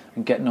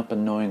 and getting up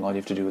and knowing all you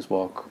have to do is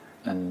walk,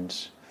 and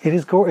it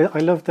is gorgeous. I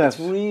love that. It's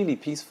really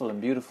peaceful and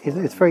beautiful.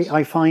 It's very.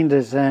 I find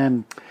it,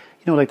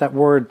 like that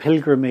word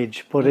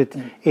pilgrimage, but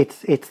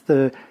it's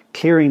the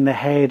clearing the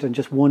head and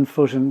just one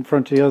foot in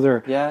front of the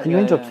other, and you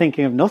end up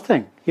thinking of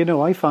nothing.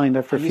 I find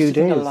after a few days. I used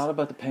to think a lot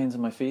about the pains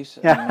in my feet.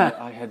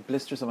 I had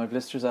blisters on my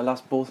blisters. I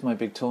lost both my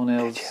big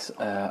toenails.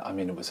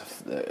 It was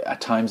at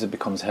times it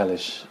becomes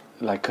hellish,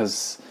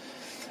 because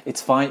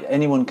it's fine.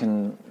 Anyone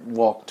can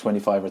walk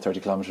 25 or 30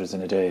 kilometers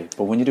in a day,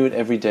 but when you do it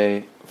every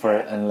day for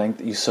a length,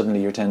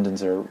 your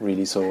tendons are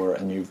really sore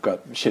and you've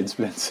got shin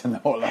splints and the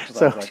whole lot.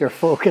 So it's your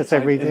focus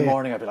every day. In the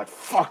morning, I'd be like,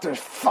 "Fuck this,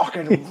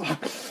 fucking."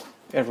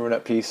 Everyone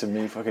at peace and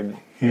me fucking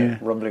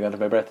rumbling under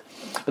my breath.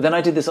 But then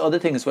I did this other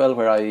thing as well,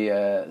 where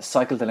I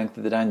cycled the length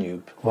of the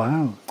Danube.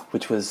 Wow.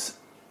 Which was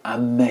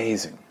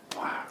amazing.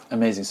 Wow.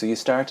 Amazing. So you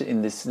start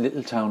in this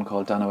little town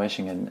called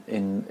Donaueschingen.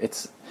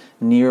 It's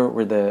near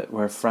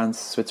where France,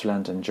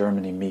 Switzerland and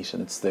Germany meet,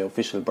 and it's the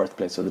official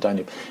birthplace of the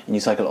Danube. And you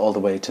cycle all the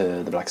way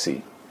to the Black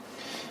Sea.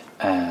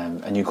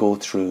 And you go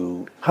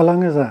through... How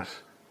long is that?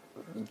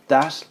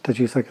 That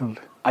you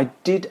cycled? I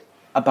did it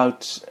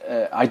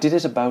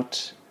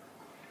about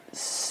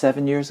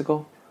 7 years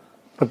ago.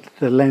 But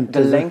the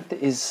length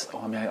is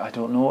I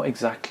don't know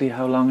exactly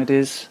how long it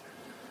is.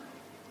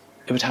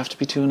 It would have to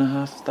be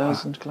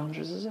 2,500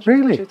 kilometres, is it?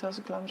 Really?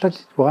 2,000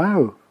 kilometres?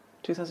 Wow.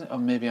 2,000, or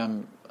maybe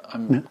I'm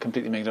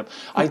completely making it up.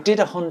 I did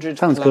 100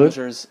 Sounds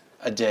kilometres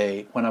a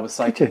day when I was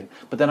cycling,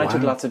 but then I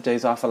took lots of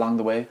days off along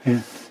the way,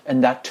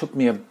 and that took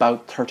me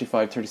about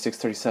 35, 36,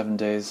 37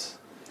 days.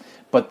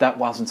 But that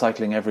wasn't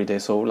cycling every day,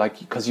 so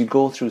because you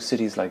go through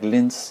cities like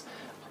Linz,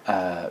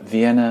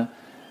 Vienna,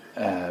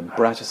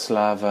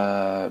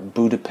 Bratislava,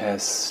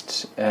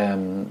 Budapest,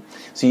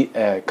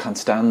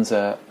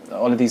 Constanza,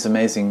 all of these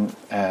amazing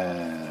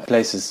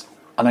places.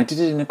 And I did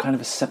it in a kind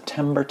of a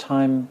September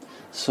time,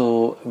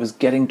 so it was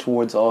getting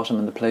towards autumn,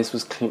 and the place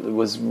was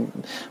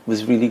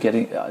really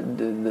getting.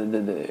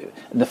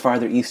 The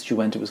farther east you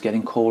went, it was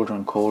getting colder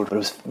and colder. But it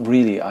was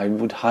really, I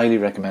would highly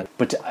recommend.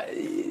 But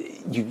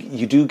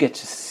you do get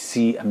to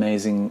see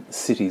amazing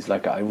cities.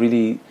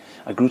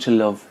 I grew to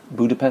love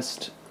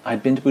Budapest.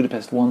 I'd been to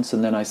Budapest once,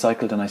 and then I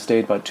cycled and I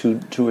stayed about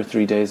two or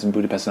 3 days in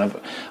Budapest, and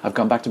I've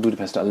gone back to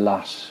Budapest a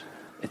lot.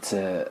 It's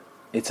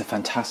a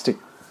fantastic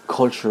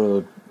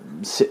cultural.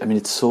 I mean,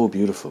 it's so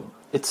beautiful.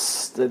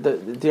 It's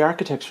the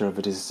architecture of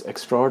it is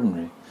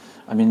extraordinary.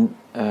 I mean,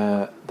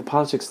 the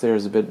politics there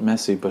is a bit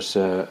messy, but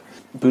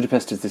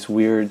Budapest is this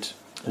weird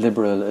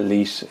liberal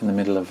elite in the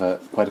middle of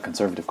quite a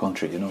conservative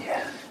country, you know.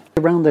 Yeah.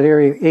 Around that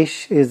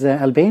area-ish is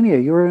Albania.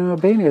 You were in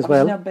Albania as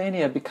well. I was in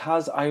Albania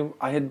because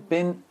I had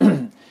been.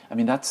 I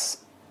mean,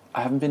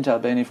 I haven't been to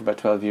Albania for about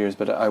 12 years,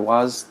 but I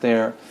was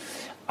there.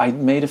 I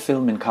made a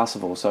film in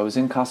Kosovo, so I was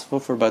in Kosovo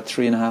for about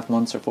 3.5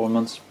 months or 4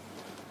 months,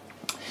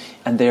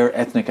 and they're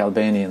ethnic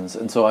Albanians,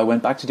 and so I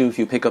went back to do a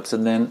few pickups,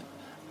 and then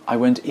I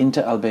went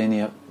into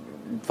Albania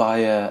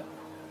via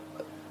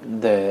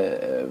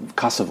the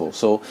Kosovo.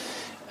 So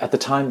at the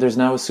time, there's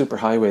now a super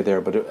highway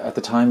there, but at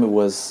the time it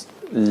was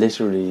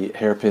literally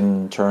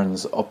hairpin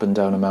turns up and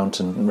down a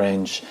mountain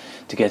range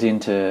to get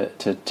into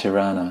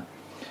Tirana.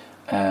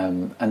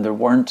 And there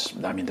weren't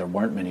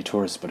many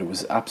tourists, but it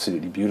was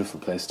absolutely beautiful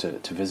place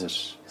to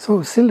visit. So it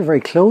was still a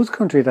very closed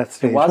country at that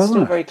stage, It was wasn't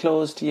still it? very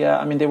closed, yeah.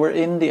 I mean, they were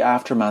in the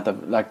aftermath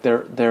of, like,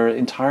 their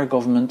entire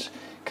government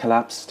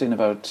collapsed in the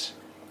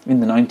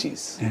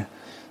 90s. Yeah.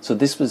 So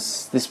this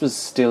was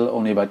still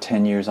only about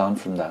 10 years on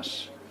from that.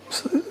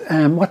 So,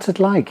 what's it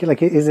like?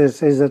 Like,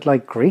 is it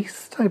like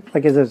Greece type?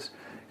 Like, is it,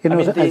 you know,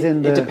 I mean, as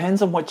in it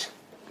depends on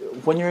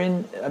when you're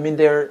in. I mean,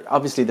 they're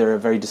a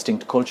very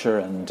distinct culture,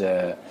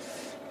 and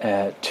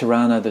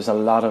Tirana, there's a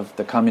lot of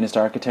the communist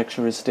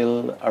architecture is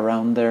still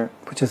around there,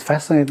 which is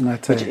fascinating.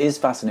 Which is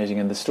fascinating,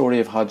 and the story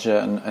of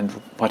Hodja and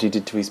what he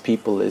did to his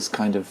people is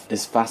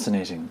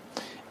fascinating,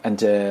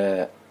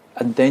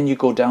 and then you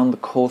go down the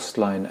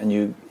coastline and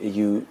you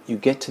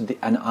get to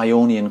an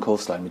Ionian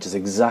coastline, which is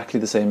exactly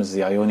the same as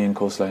the Ionian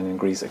coastline in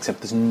Greece,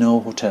 except there's no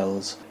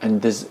hotels,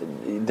 and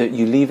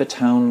you leave a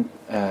town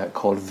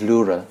called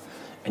Vlora,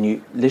 and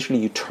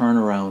you turn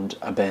around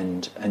a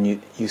bend and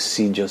you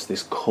see just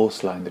this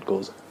coastline that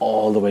goes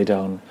all the way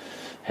down,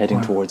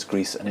 heading towards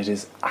Greece, and it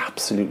is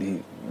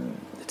absolutely,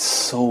 it's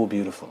so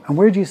beautiful. And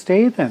where do you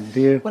stay then?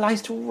 Well, I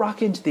used to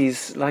rock into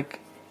these, like,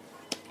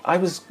 I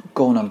was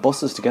going on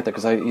buses to get there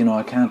because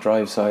I can't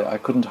drive, so I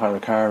couldn't hire a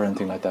car or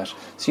anything like that.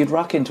 So you'd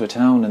rock into a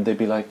town and they'd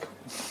be like,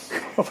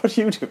 "What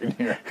are you doing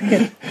here?"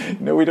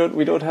 No, we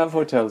don't have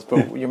hotels,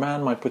 but your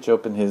man might put you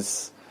up in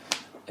his,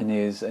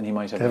 and he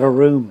might have a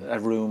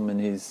room in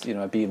his,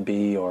 a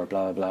B&B or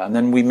blah blah. And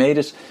then we made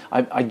it.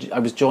 I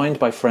was joined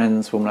by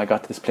friends when I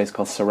got to this place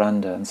called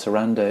Saranda, and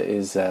Saranda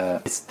is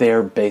it's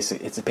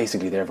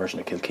basically their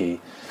version of Kilkee,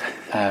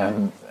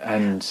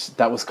 and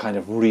that was kind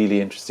of really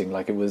interesting.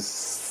 Like, it was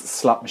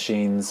slot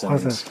machines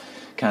and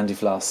candy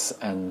floss,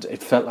 and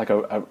it felt like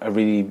a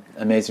really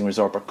amazing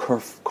resort. But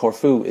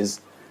Corfu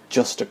is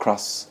just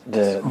across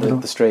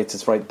the straits.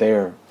 It's right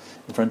there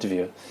in front of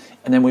you.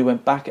 And then we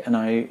went back and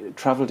I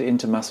travelled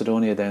into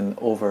Macedonia then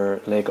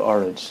over Lake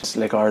Ohrid.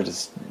 Lake Ohrid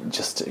is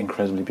just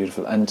incredibly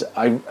beautiful. And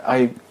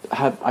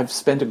I've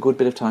spent a good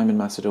bit of time in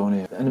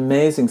Macedonia. An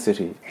amazing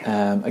city.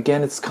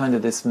 Again, it's kind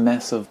of this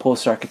mess of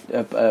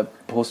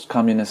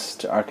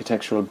post-communist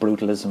architectural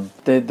brutalism.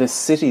 The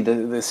city of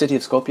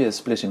Skopje is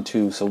split in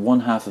two. So one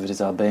half of it is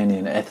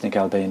Albanian, ethnic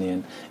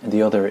Albanian, and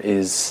the other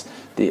is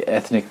the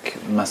ethnic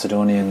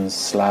Macedonian,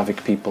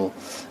 Slavic people.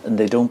 And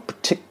they don't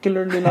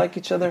particularly like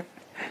each other.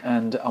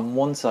 And on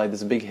one side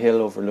there's a big hill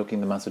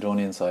overlooking the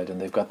Macedonian side, and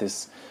they've got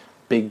this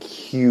big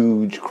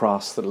huge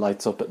cross that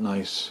lights up at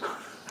night.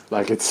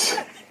 Like, it's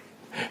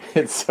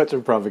such a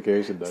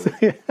provocation,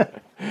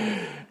 that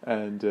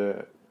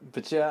and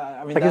but yeah,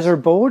 I mean, like, is there a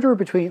border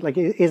between, like,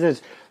 is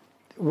it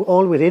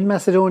all within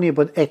Macedonia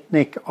but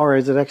ethnic, or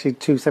is it actually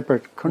two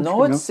separate countries?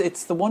 No,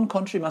 it's the one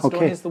country.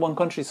 Macedonia is the one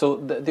country. So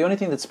the only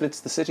thing that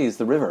splits the city is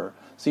the river.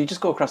 So you just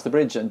go across the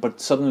bridge,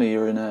 but suddenly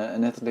you're in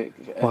an ethnic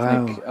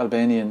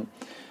Albanian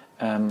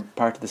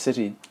part of the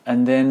city,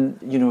 and then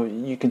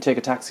you can take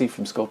a taxi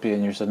from Skopje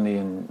and you're suddenly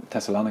in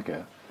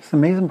Thessalonica. It's an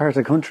amazing part of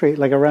the country,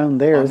 like around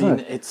there, isn't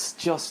it? It's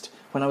just,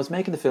 when I was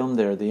making the film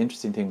there, the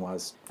interesting thing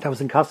was that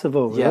was in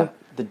Kosovo. Yeah,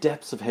 the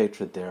depths of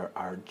hatred there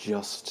are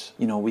just,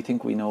 we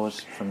think we know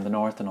it from the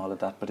north and all of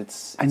that, but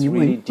it's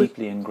really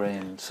deeply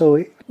ingrained.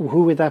 So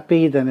who would that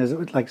be then? Is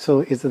it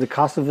is it the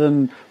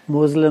Kosovan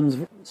Muslims?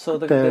 So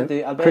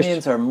the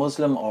Albanians are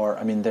Muslim, or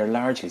they're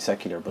largely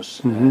secular,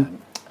 but.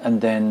 And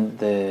then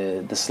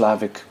the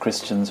Slavic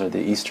Christians or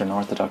the Eastern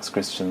Orthodox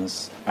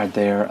Christians are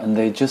there, and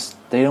they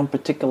don't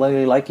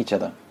particularly like each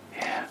other.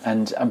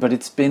 Yeah. But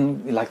it's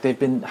been like they've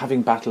been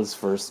having battles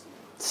for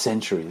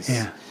centuries.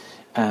 Yeah.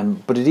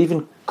 But it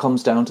even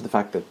comes down to the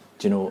fact that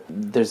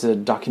there's a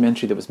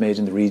documentary that was made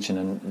in the region,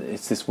 and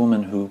it's this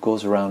woman who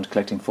goes around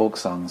collecting folk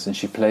songs, and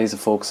she plays a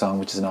folk song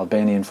which is an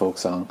Albanian folk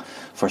song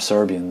for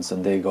Serbians,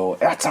 and they go,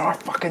 "That's our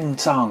fucking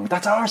song,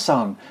 that's our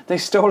song, they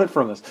stole it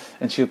from us."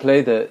 And she'll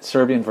play the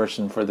Serbian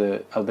version for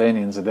the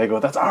Albanians, and they go,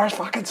 "That's our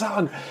fucking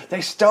song,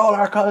 they stole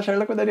our culture,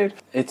 look what they did."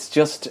 It's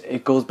just,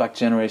 it goes back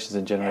generations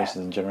and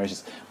generations and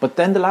generations. But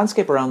then the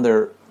landscape around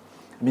there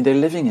I mean, they're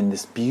living in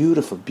this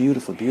beautiful,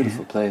 beautiful,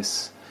 beautiful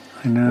place.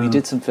 I know. We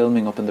did some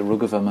filming up in the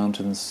Rugova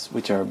Mountains,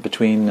 which are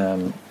between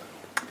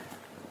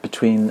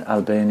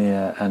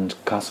Albania and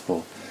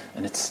Kosovo,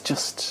 and it's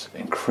just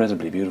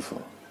incredibly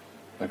beautiful,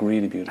 like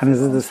really beautiful. And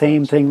is it the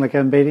same thing like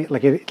Albania?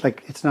 Like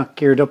it's not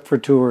geared up for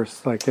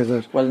tourists, like is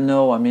it? Well,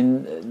 no. I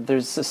mean,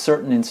 there's a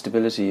certain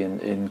instability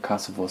in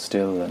Kosovo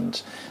still,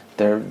 and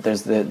they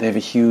have a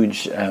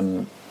huge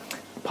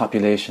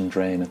population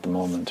drain at the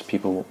moment.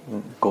 People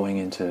going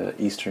into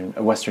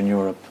Western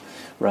Europe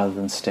rather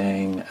than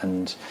staying,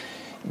 and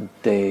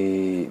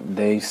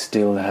they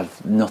still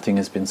have, nothing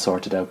has been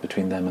sorted out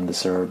between them and the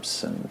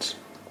Serbs. And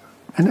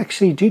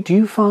actually, do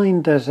you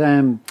find that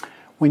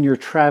when you're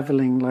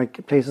travelling,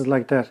 like places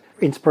like that,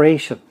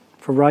 inspiration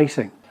for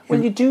writing?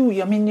 Well, you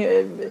do. I mean,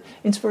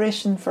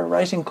 inspiration for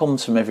writing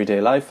comes from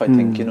everyday life, I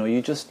think. You know, you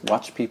just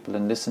watch people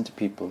and listen to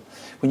people.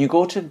 When you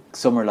go to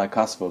somewhere like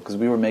Kosovo, because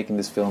we were making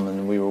this film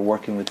and we were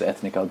working with the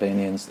ethnic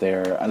Albanians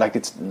there, like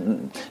it's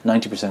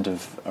 90%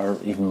 of, or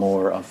even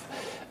more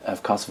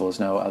of Kosovo is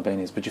now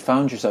Albanians, but you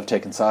found yourself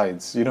taking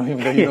sides, you know,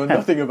 even though you know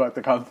nothing about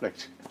the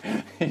conflict.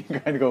 You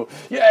kind of go,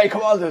 yeah,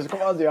 come on,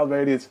 the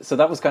Albanians. So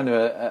that was kind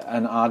of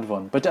an odd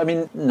one. But I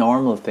mean,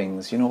 normal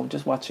things, you know,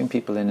 just watching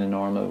people in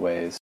normal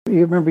ways.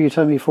 You remember you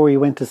told me before you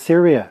went to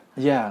Syria?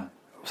 Yeah.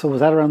 So was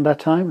that around that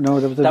time? No,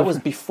 that was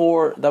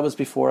before. That was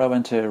before I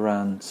went to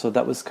Iran. So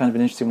that was kind of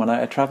an interesting one.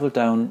 I travelled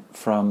down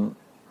from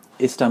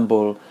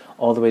Istanbul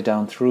all the way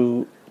down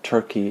through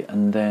Turkey,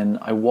 and then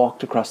I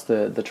walked across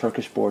the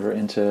Turkish border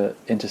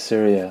into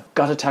Syria.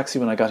 Got a taxi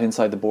when I got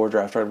inside the border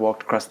after I'd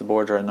walked across the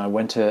border, and I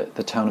went to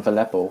the town of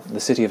Aleppo, the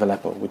city of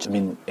Aleppo, which, I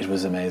mean, it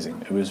was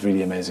amazing. It was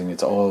really amazing.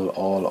 It's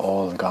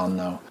all gone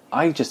now.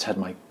 I just had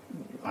my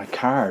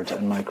card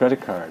and my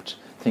credit card,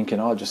 thinking,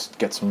 I'll just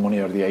get some money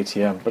out of the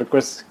ATM. But of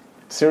course,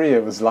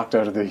 Syria was locked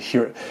out of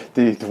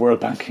the World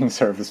Banking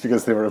Service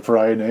because they were a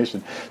pariah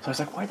nation. So I was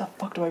like, why the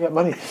fuck do I get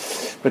money?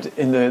 But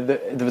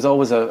there was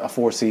always a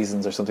Four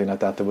Seasons or something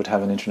like that would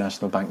have an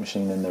international bank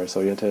machine in there.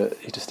 So you had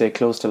to stay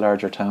close to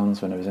larger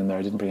towns when I was in there.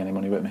 I didn't bring any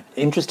money with me.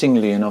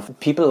 Interestingly enough,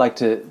 people like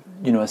to,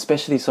 you know,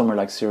 especially somewhere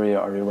like Syria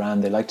or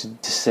Iran, they like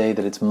to say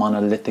that it's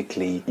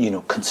monolithically, you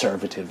know,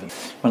 conservative.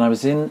 When I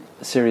was in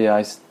Syria,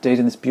 I stayed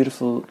in this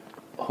beautiful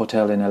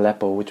hotel in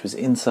Aleppo, which was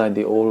inside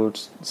the old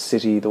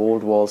city, the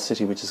old walled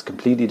city, which is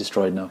completely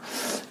destroyed now.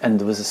 And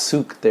there was a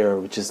souk there,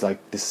 which is like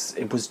this,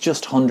 it was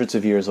just hundreds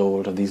of years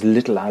old, of these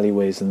little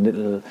alleyways and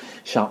little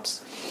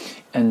shops.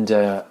 And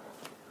it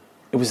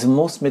was the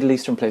most Middle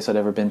Eastern place I'd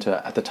ever been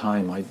to at the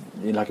time.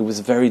 It was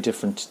very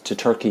different to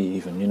Turkey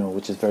even, you know,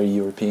 which is very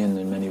European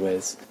in many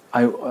ways.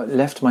 I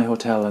left my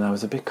hotel and I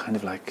was a bit kind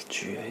of like,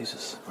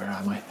 Jesus, where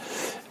am I?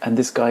 And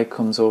this guy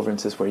comes over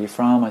and says, where are you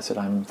from? I said,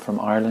 I'm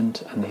from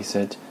Ireland. And he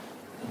said,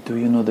 do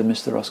you know the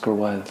Mr. Oscar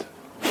Wilde?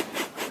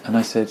 And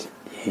I said,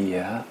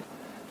 yeah.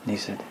 And he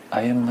said,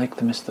 I am like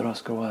the Mr.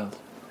 Oscar Wilde.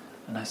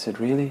 And I said,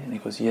 really? And he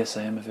goes, yes,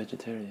 I am a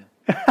vegetarian.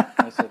 And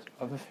I said,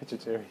 I'm a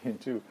vegetarian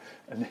too.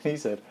 And then he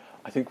said,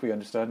 I think we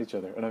understand each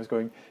other. And I was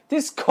going,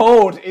 this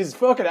code is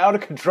fucking out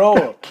of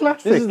control.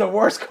 Classic. This is the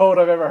worst code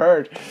I've ever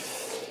heard.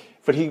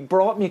 But he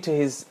brought me to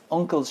his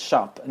uncle's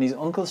shop, and his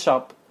uncle's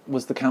shop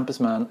was the campus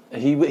man.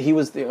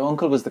 The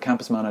uncle was the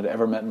campus man I'd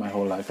ever met in my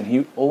whole life, and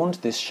he owned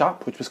this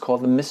shop which was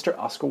called the Mr.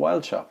 Oscar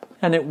Wilde shop.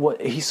 And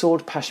he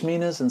sold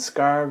pashminas and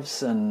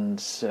scarves and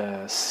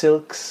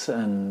silks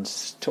and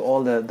to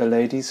all the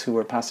ladies who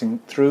were passing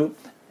through.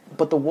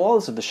 But the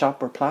walls of the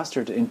shop were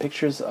plastered in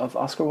pictures of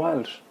Oscar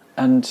Wilde,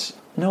 and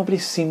nobody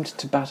seemed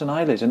to bat an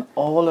eyelid. And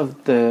all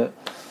of the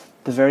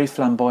very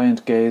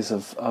flamboyant gays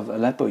of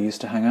Aleppo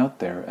used to hang out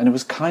there, and it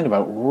was kind of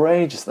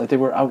outrageous. Like, they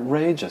were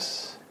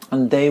outrageous.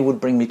 And they would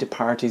bring me to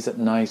parties at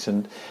night,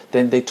 and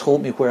then they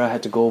told me where I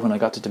had to go when I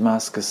got to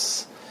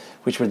Damascus,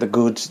 which were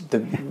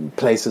the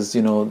places,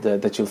 you know,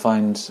 that you'll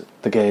find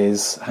the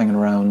gays hanging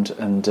around.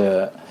 And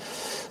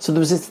so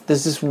there's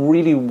this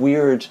really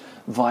weird,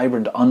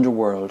 vibrant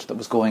underworld that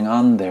was going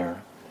on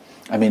there.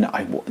 I mean,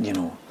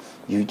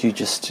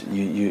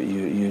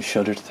 you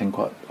shudder to think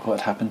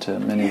what happened to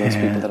many of those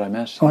people that I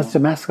met. What's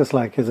Damascus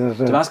like? Is it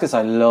Damascus?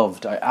 I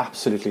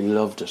absolutely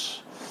loved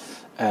it.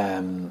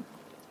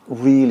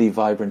 Really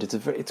vibrant.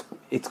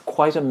 It's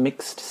quite a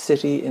mixed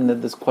city in that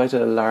there's quite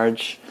a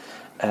large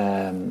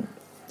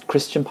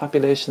Christian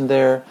population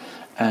there,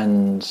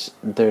 and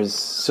there's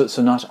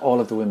so not all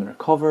of the women are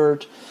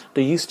covered.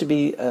 There used to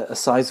be a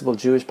sizable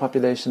Jewish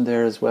population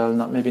there as well.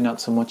 Maybe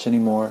not so much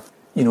anymore.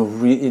 You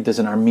know, there's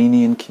an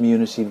Armenian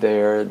community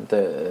there.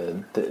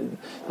 The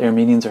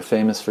Armenians are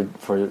famous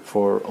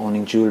for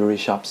owning jewellery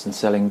shops and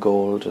selling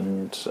gold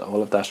and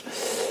all of that.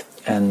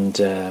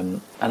 And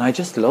I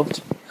just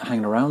loved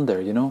hanging around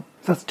there, you know.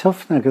 That's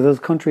tough now, because those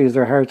countries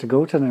are hard to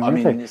go to now,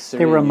 aren't they?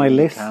 Syria, they were on my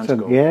list,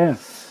 and yeah.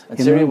 And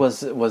Syria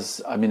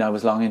was. I mean, I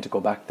was longing to go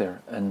back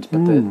there,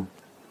 but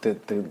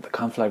the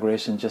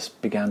conflagration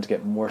just began to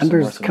get worse. And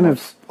there's worse kind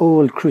of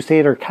old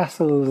Crusader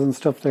castles and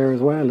stuff there as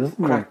well, isn't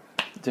there?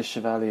 de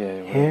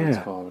Chevalier, whatever it's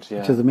called. Yeah,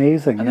 which is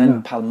amazing. And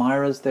then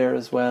Palmyra's there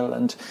as well.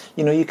 And,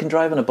 you can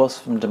drive on a bus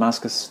from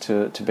Damascus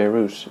to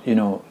Beirut,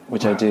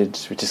 which I did,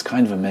 which is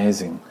kind of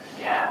amazing.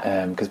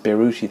 Yeah. Because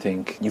Beirut, you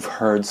think, you've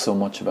heard so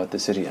much about the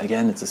city.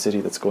 Again, it's a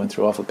city that's going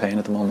through awful pain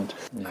at the moment.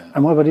 Yeah.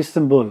 And what about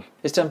Istanbul?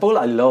 Istanbul,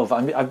 I love.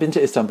 I've been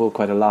to Istanbul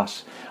quite a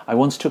lot. I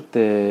once took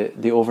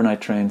the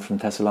overnight train from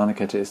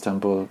Thessalonica to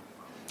Istanbul,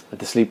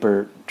 the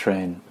sleeper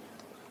train,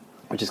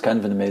 which is kind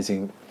of an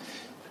amazing...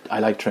 I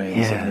like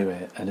trains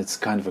anyway, and it's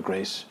kind of a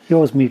great... You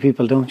always meet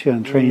people, don't you,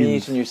 on trains? You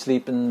meet and you're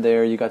sleeping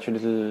there, you got your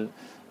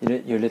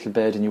little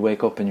bed, and you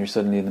wake up and you're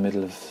suddenly in the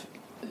middle of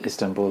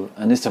Istanbul.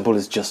 And Istanbul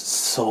is just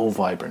so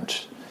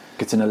vibrant.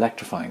 It's an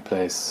electrifying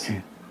place.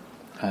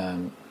 Yeah.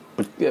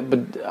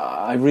 But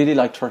I really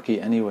like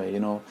Turkey anyway,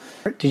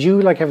 Did you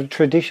have a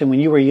tradition when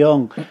you were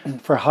young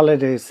for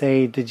holidays,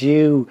 say, did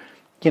you,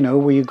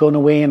 were you going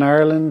away in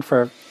Ireland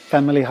for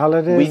family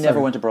holidays? We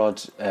never went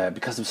abroad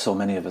because there was so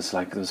many of us.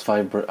 There was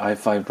I have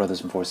 5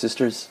 brothers and 4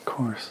 sisters. Of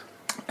course.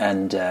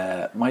 And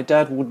my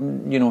dad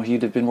wouldn't,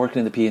 he'd have been working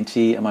in the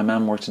P&T, and my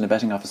mum worked in a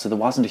betting office, so there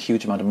wasn't a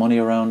huge amount of money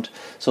around.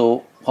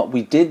 So what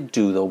we did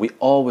do, though,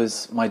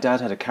 my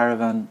dad had a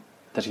caravan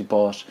that he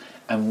bought,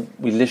 and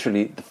we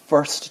literally, the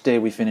first day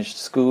we finished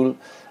school,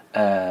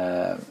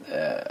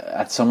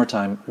 at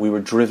summertime, we were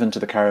driven to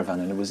the caravan,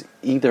 and it was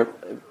either,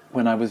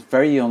 when I was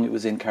very young, it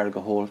was in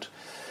Carrigaholt,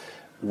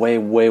 way,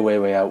 way, way,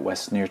 way out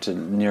west, near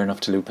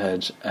enough to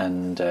Loophead,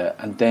 and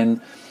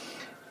then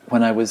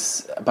when I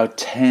was about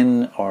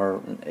 10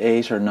 or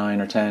 8 or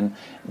 9 or 10,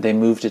 they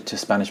moved it to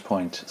Spanish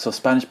Point. So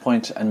Spanish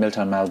Point and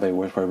Milltown Malbay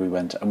were where we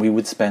went, and we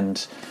would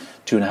spend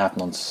 2.5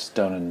 months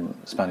down in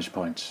Spanish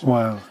Point.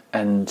 Wow.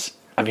 And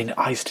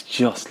I used to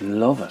just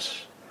love it,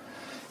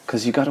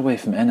 because you got away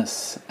from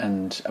Ennis,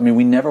 and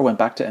we never went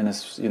back to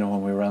Ennis,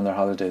 when we were on their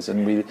holidays,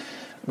 and we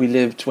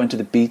went to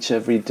the beach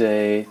every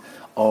day,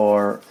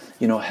 or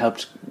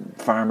helped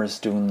farmers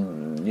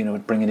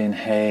bringing in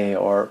hay,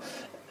 or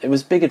it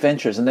was big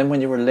adventures. And then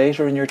when you were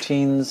later in your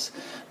teens,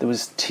 there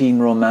was teen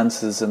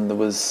romances, and there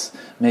was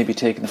maybe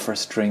taking the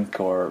first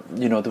drink, or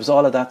there was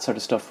all of that sort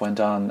of stuff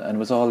went on, and it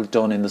was all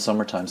done in the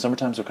summertime.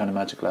 Summertimes were kind of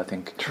magical, I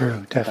think.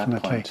 True,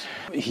 definitely.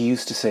 He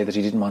used to say that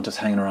he didn't want us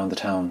hanging around the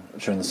town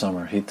during the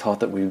summer. He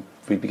thought that we'd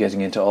be getting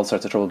into all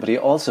sorts of trouble, but he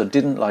also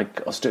didn't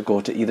like us to go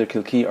to either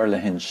Kilkee or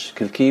Lahinch.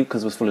 Kilkee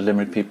because it was full of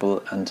Limerick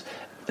people, and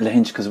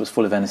Lahinch because it was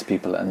full of Ennis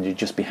people, and you'd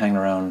just be hanging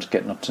around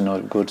getting up to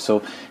no good.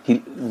 So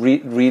he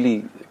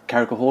really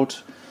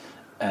Carrigaholt,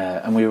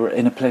 and we were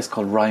in a place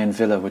called Ryan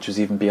Villa, which was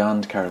even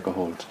beyond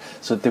Carrigaholt.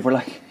 So they were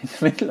in the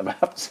middle of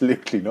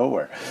absolutely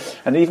nowhere.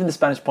 And even the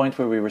Spanish Point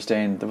where we were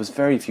staying, there was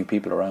very few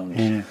people around.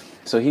 Yeah.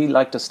 So he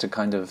liked us to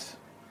kind of...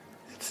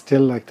 It's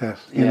still like that.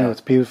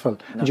 It's beautiful.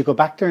 No. Would you go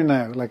back there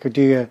now? Or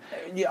do you...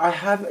 Yeah, I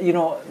have,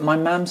 my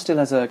mum still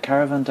has a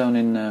caravan down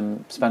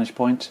in Spanish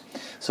Point.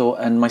 So,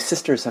 and my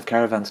sisters have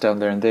caravans down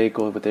there, and they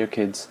go with their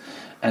kids.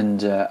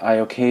 And I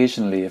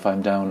occasionally, if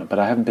I'm down, but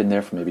I haven't been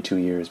there for maybe 2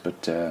 years,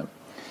 but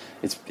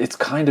it's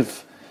kind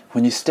of,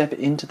 when you step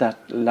into that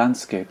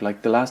landscape,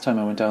 the last time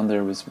I went down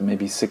there was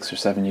maybe 6 or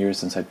 7 years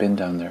since I'd been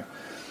down there,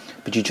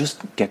 but you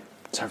just get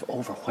sort of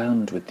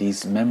overwhelmed with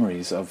these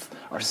memories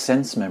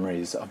sense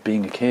memories of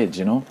being a kid,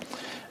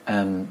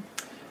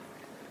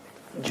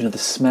 the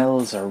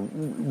smells are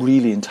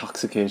really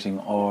intoxicating,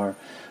 or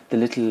the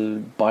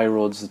little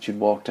byroads that you'd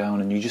walk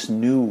down, and you just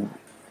knew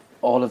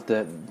all of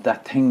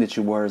that thing that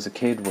you were as a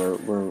kid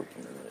were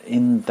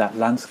in that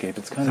landscape.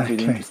 It's kind of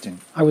really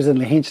interesting. I was in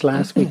Lahinch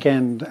last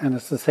weekend, and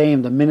it's the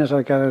same. The minute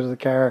I got out of the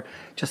car,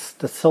 just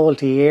the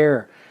salty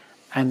air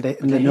and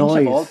the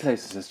noise. Of all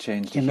places has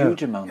changed a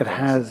huge amount. It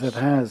has.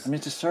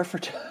 It's a surfer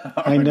town.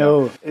 I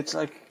know. It's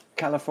like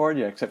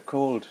California, except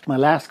cold. My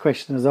last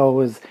question is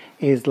always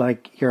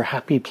your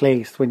happy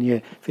place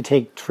if you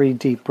take 3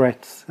 deep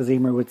breaths, as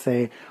Emer would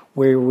say.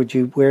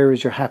 Where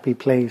is your happy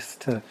place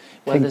to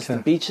Well, there's the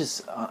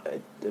beaches,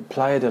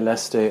 Playa del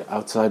Este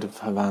outside of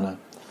Havana,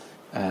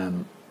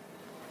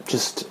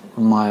 just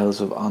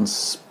miles of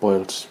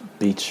unspoilt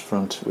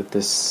beachfront with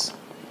this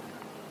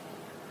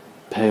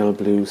pale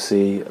blue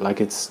sea.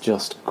 It's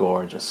just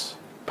gorgeous.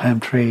 Palm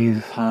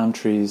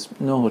trees,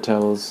 no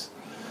hotels.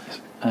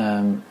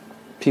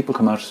 People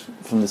come out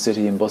from the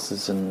city in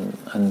buses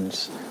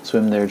and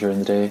swim there during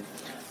the day,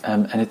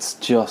 and it's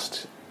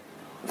just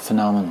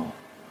phenomenal.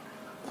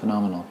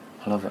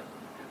 I love it.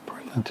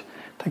 Brilliant.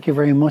 Thank you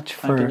very much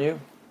for... Thank you.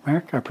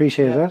 Mark, I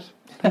appreciate it.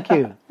 Thank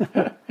you.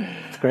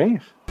 It's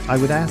great. I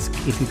would ask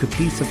if you could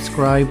please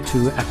subscribe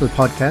to Apple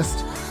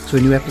Podcast so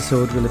a new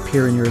episode will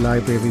appear in your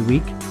library every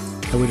week.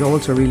 I would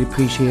also really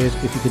appreciate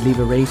if you could leave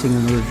a rating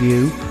and a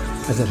review,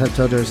 as it helps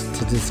others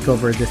to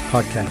discover this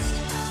podcast.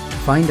 To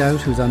find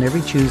out who's on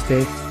every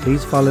Tuesday,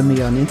 please follow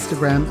me on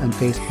Instagram and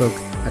Facebook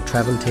at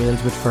Travel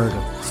Tales with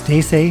Fergal.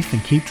 Stay safe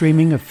and keep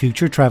dreaming of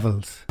future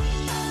travels.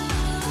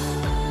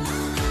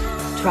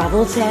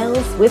 Travel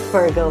Tales with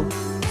Fergal.